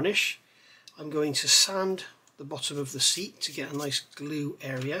matte varnish. I'm going to sand the bottom of the seat to get a nice glue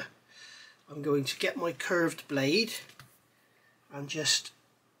area. I'm going to get my curved blade and just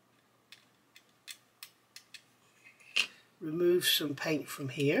remove some paint from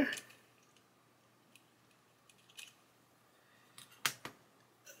here.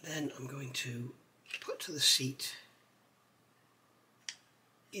 And then I'm going to put to the seat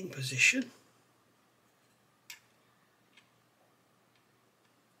in position.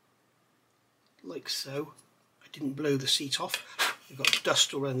 Like so. I didn't blow the seat off. We've got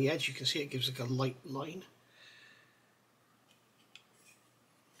dust around the edge. You can see it gives like a light line.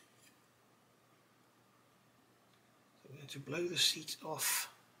 I'm going to blow the seat off,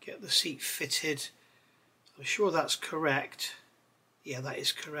 get the seat fitted. I'm sure that's correct. Yeah, that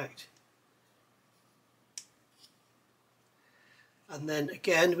is correct. And then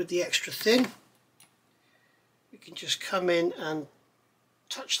again with the extra thin, we can just come in and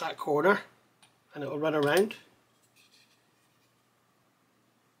touch that corner and it'll run around.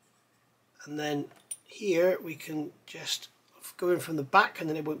 And then here we can just go in from the back and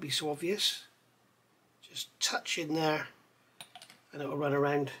then it won't be so obvious. Just touch in there and it'll run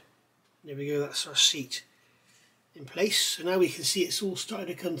around. There we go, that's our seat in place. So now we can see it's all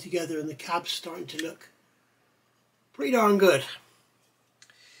starting to come together and the cab's starting to look pretty darn good.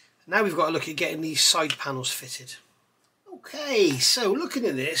 Now we've got to look at getting these side panels fitted. Okay, so looking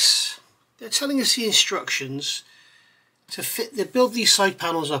at this, they're telling us the instructions to build these side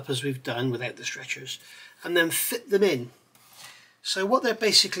panels up as we've done without the stretchers, and then fit them in. So what they're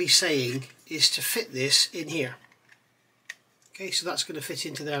basically saying is to fit this in here. Okay, so that's going to fit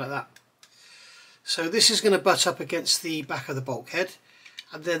into there like that. So this is going to butt up against the back of the bulkhead,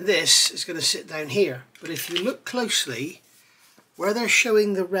 and then this is going to sit down here. But if you look closely, where they're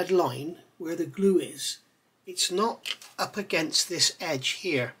showing the red line, where the glue is, it's not up against this edge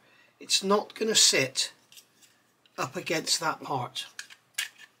here. It's not going to sit up against that part,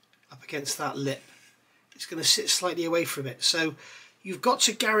 up against that lip. It's going to sit slightly away from it. So you've got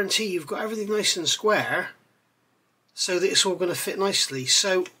to guarantee you've got everything nice and square so that it's all going to fit nicely.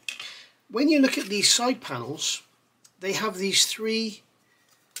 So when you look at these side panels, they have these three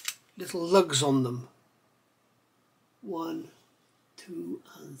little lugs on them. 1, 2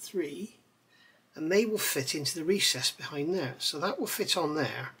 and 3, and they will fit into the recess behind there. So that will fit on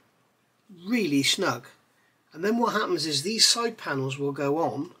there really snug. And then what happens is these side panels will go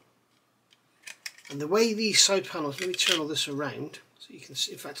on, and the way these side panels, let me turn all this around so you can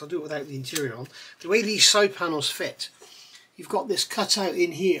see, in fact I'll do it without the interior on. The way these side panels fit, you've got this cutout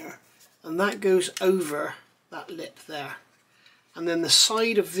in here and that goes over that lip there, and then the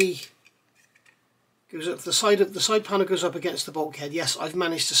side of the goes up, the side panel goes up against the bulkhead. Yes, I've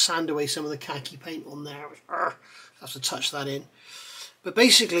managed to sand away some of the khaki paint on there. I have to touch that in. But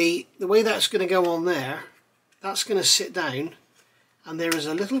basically, the way that's going to go on there that's going to sit down, and there is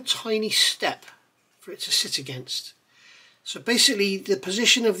a little tiny step for it to sit against. So basically the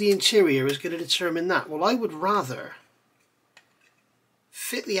position of the interior is going to determine that. Well, I would rather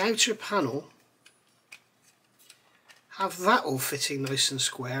fit the outer panel, have that all fitting nice and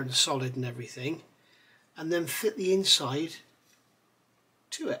square and solid and everything, and then fit the inside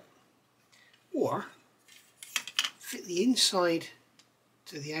to it. Or fit the inside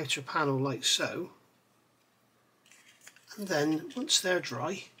to the outer panel like so, and then once they're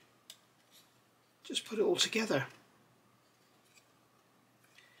dry, just put it all together.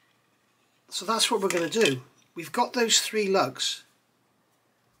 So that's what we're going to do. We've got those 3 lugs,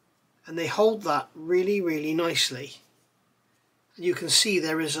 and they hold that really, really nicely. And you can see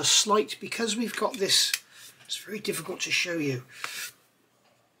there is a slight, because we've got this, it's very difficult to show you,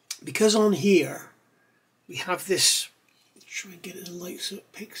 because on here we have this, try and get it in the light so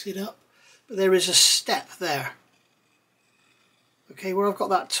it picks it up, but there is a step there. Okay, where I've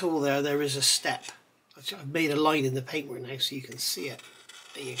got that tool there, there is a step. I've made a line in the paintwork now so you can see it.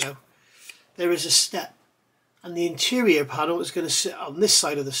 There you go. There is a step, and the interior panel is going to sit on this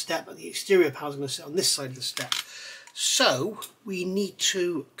side of the step, and the exterior panel is going to sit on this side of the step. So we need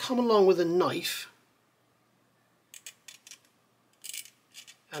to come along with a knife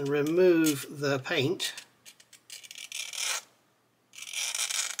and remove the paint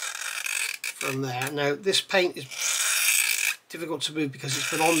from there. Now this paint is difficult to move because it's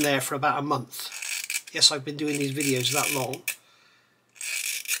been on there for about a month. Yes, I've been doing these videos that long.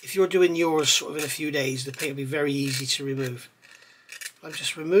 If you're doing yours sort of in a few days, the paint will be very easy to remove. I'm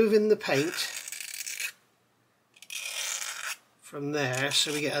just removing the paint from there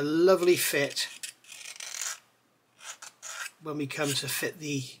so we get a lovely fit when we come to fit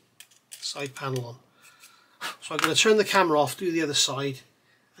the side panel on. So I'm going to turn the camera off, do the other side,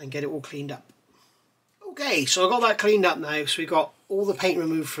 and get it all cleaned up. Okay, so I've got that cleaned up now, so we've got all the paint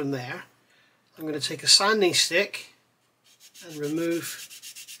removed from there. I'm going to take a sanding stick and remove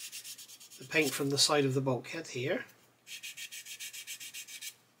the paint from the side of the bulkhead here.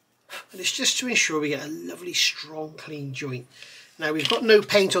 And it's just to ensure we get a lovely strong clean joint. Now we've got no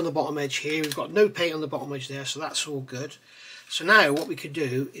paint on the bottom edge here, we've got no paint on the bottom edge there, so that's all good. So now what we could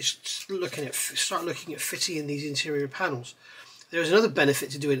do is start looking at fitting in these interior panels. There's another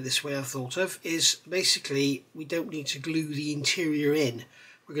benefit to doing it this way I've thought of, is basically we don't need to glue the interior in.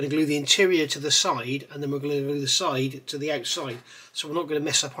 We're going to glue the interior to the side, and then we're going to glue the side to the outside, so we're not going to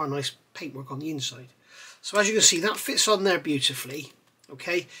mess up our nice paintwork on the inside. So as you can see, that fits on there beautifully.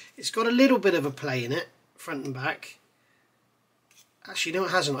 Okay, it's got a little bit of a play in it, front and back. Actually no,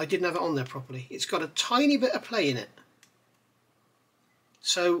 it hasn't, I didn't have it on there properly. It's got a tiny bit of play in it.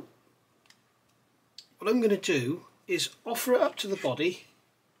 So what I'm going to do is offer it up to the body.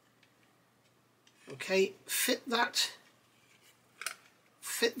 Okay, fit that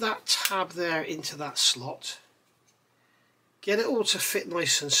tab there into that slot, get it all to fit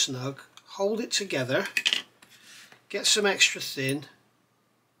nice and snug, hold it together, get some extra thin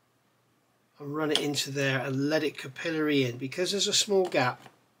and run it into there and let it capillary in. Because there's a small gap,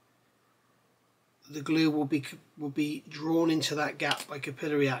 the glue will be drawn into that gap by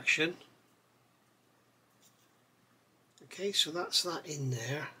capillary action. Okay, so that's that in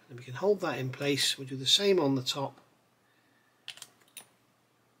there, and we can hold that in place. We'll do the same on the top.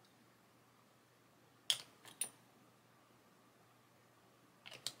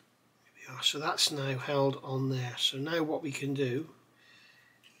 So that's now held on there. So now what we can do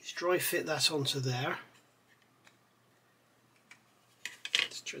is dry fit that onto there.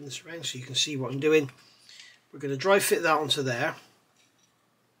 Let's turn this around so you can see what I'm doing. We're going to dry fit that onto there.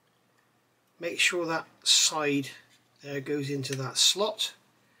 Make sure that side there goes into that slot.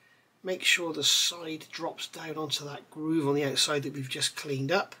 Make sure the side drops down onto that groove on the outside that we've just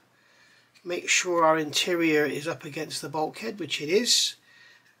cleaned up. Make sure our interior is up against the bulkhead, which it is.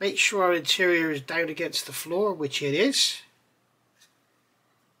 Make sure our interior is down against the floor, which it is.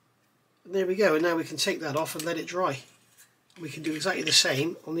 And there we go, and now we can take that off and let it dry. We can do exactly the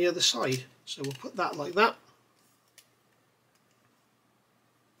same on the other side. So we'll put that like that.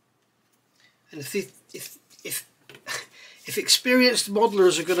 And if experienced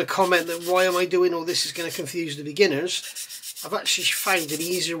modelers are going to comment that why am I doing all this is going to confuse the beginners, I've actually found an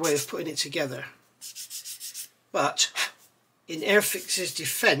easier way of putting it together. But in Airfix's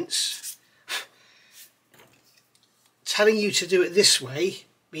defence, telling you to do it this way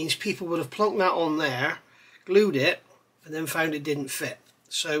means people would have plonked that on there, glued it, and then found it didn't fit.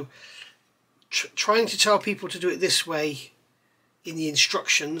 So trying to tell people to do it this way in the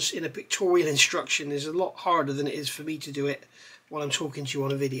instructions, in a pictorial instruction, is a lot harder than it is for me to do it while I'm talking to you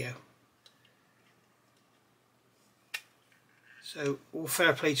on a video. So all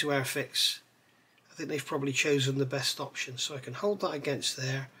fair play to Airfix. I think they've probably chosen the best option. So I can hold that against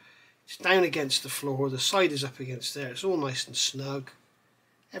there. It's down against the floor, the side is up against there. It's all nice and snug.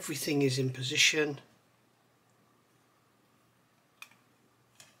 Everything is in position.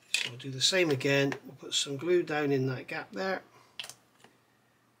 So we'll do the same again. We'll put some glue down in that gap there.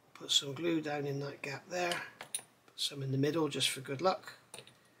 Put some glue down in that gap there. Put some in the middle just for good luck.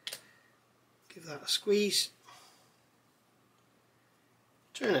 Give that a squeeze.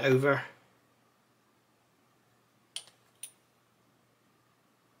 Turn it over.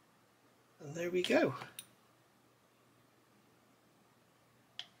 And there we go.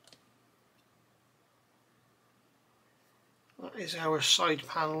 That is our side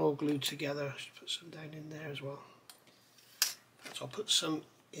panel all glued together. Just put some down in there as well. So I'll put some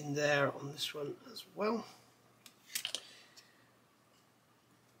in there on this one as well.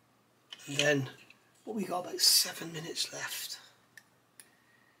 And then what we got, about 7 minutes left.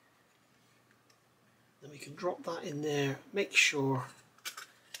 Then we can drop that in there. Make sure,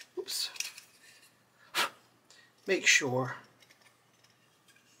 oops, make sure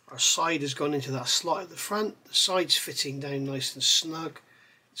our side has gone into that slot at the front. The side's fitting down nice and snug.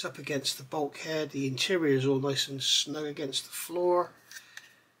 It's up against the bulkhead. The interior is all nice and snug against the floor.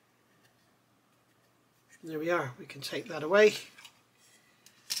 And there we are. We can take that away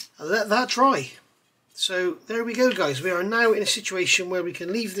and let that dry. So there we go, guys. We are now in a situation where we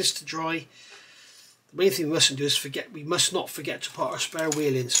can leave this to dry. The main thing we mustn't do is we must not forget to put our spare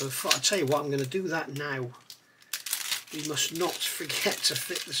wheel in. So I'll tell you what, I'm going to do that now. We must not forget to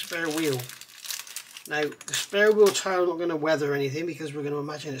fit the spare wheel. Now, the spare wheel tyre, I'm not going to weather anything because we're going to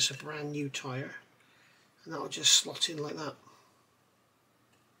imagine it's a brand new tyre. And that'll just slot in like that.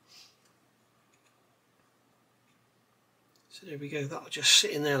 So there we go, that'll just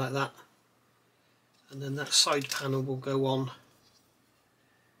sit in there like that. And then that side panel will go on.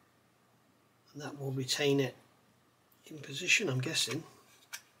 And that will retain it in position, I'm guessing.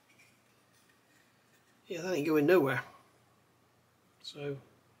 Yeah, that ain't going nowhere. So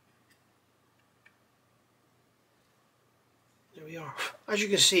there we are. As you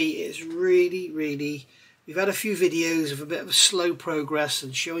can see, it's really, we've had a few videos of a bit of a slow progress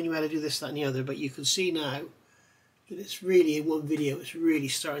and showing you how to do this, that and the other, but you can see now that it's really, in one video, it's really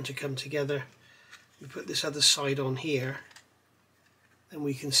starting to come together. We put this other side on here and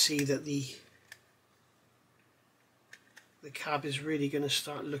we can see that the cab is really going to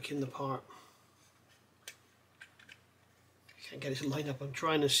start looking the part. Can't get it to line up. I'm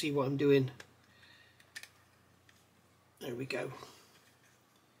trying to see what I'm doing. There we go.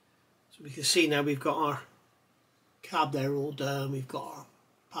 So we can see now we've got our cab there all done. We've got our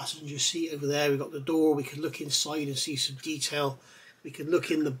passenger seat over there. We've got the door. We can look inside and see some detail. We can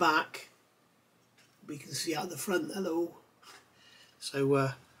look in the back. We can see out the front. Hello. So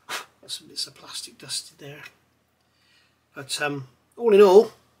got some bits of plastic dust in there. But all in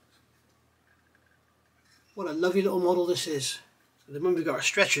all, what a lovely little model this is. At the moment we've got our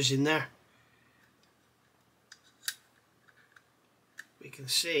stretchers in there. We can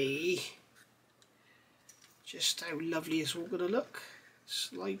see just how lovely it's all going to look.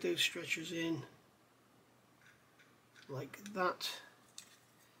 Slide those stretchers in like that.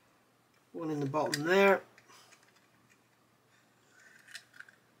 One in the bottom there.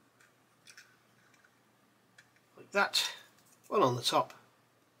 Like that. One on the top.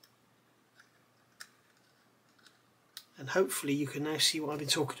 And hopefully you can now see what I've been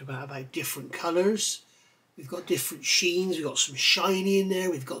talking about different colours. We've got different sheens, we've got some shiny in there,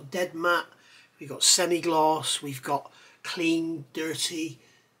 we've got dead matte, we've got semi-gloss, we've got clean, dirty,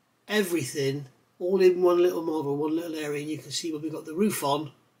 everything all in one little model, one little area. And you can see when we've got the roof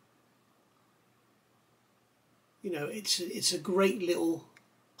on, you know, it's a great little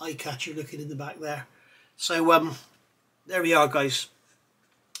eye catcher looking in the back there. So there we are, guys.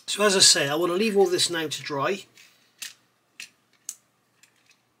 So as I say, I want to leave all this now to dry.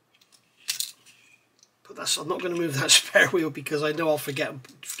 I'm not going to move that spare wheel because I know I'll forget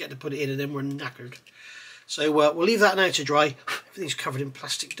to put it in and then we're knackered. So we'll leave that now to dry. Everything's covered in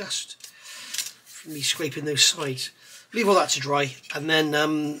plastic dust from me scraping those sides. Leave all that to dry and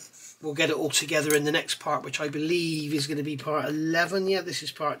then we'll get it all together in the next part, which I believe is going to be part 11. Yeah, this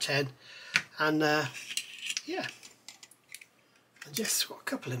is part 10. And yeah, and just got a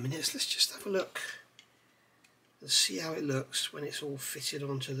couple of minutes. Let's just have a look and see how it looks when it's all fitted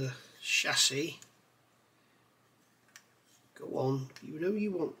onto the chassis. Go on, you know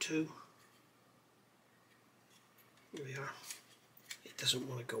you want to. Here we are. It doesn't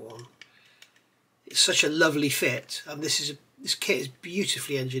want to go on. It's such a lovely fit, and this kit is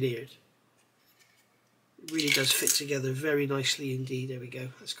beautifully engineered. It really does fit together very nicely indeed. There we go,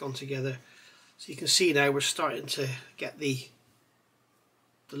 it's gone together. So you can see now we're starting to get the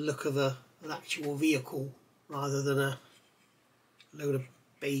look of an actual vehicle rather than a load of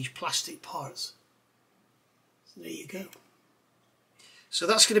beige plastic parts. So there you go. So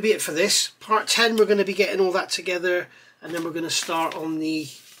that's going to be it for this. Part 10 we're going to be getting all that together, and then we're going to start on the...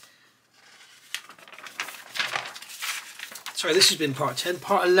 Sorry, this has been part 10.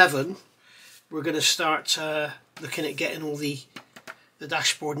 Part 11 we're going to start looking at getting all the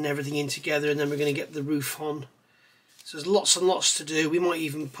dashboard and everything in together, and then we're going to get the roof on. So there's lots and lots to do. We might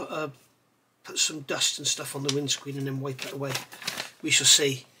even put some dust and stuff on the windscreen and then wipe it away. We shall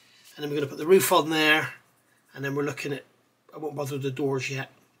see. And then we're going to put the roof on there, and then we're looking at, I won't bother with the doors yet,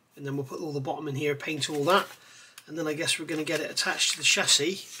 and then we'll put all the bottom in here, paint all that, and then I guess we're going to get it attached to the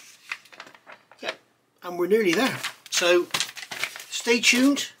chassis. Yep, and we're nearly there. So stay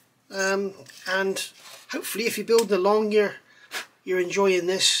tuned, and hopefully if you're building along you're enjoying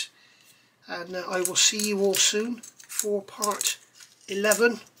this, and I will see you all soon for part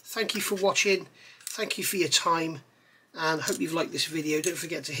 11. Thank you for watching, thank you for your time, and hope you've liked this video. Don't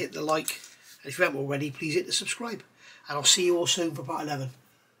forget to hit the like, and if you haven't already, please hit the subscribe, and I'll see you all soon for part 11.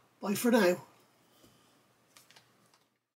 Bye for now.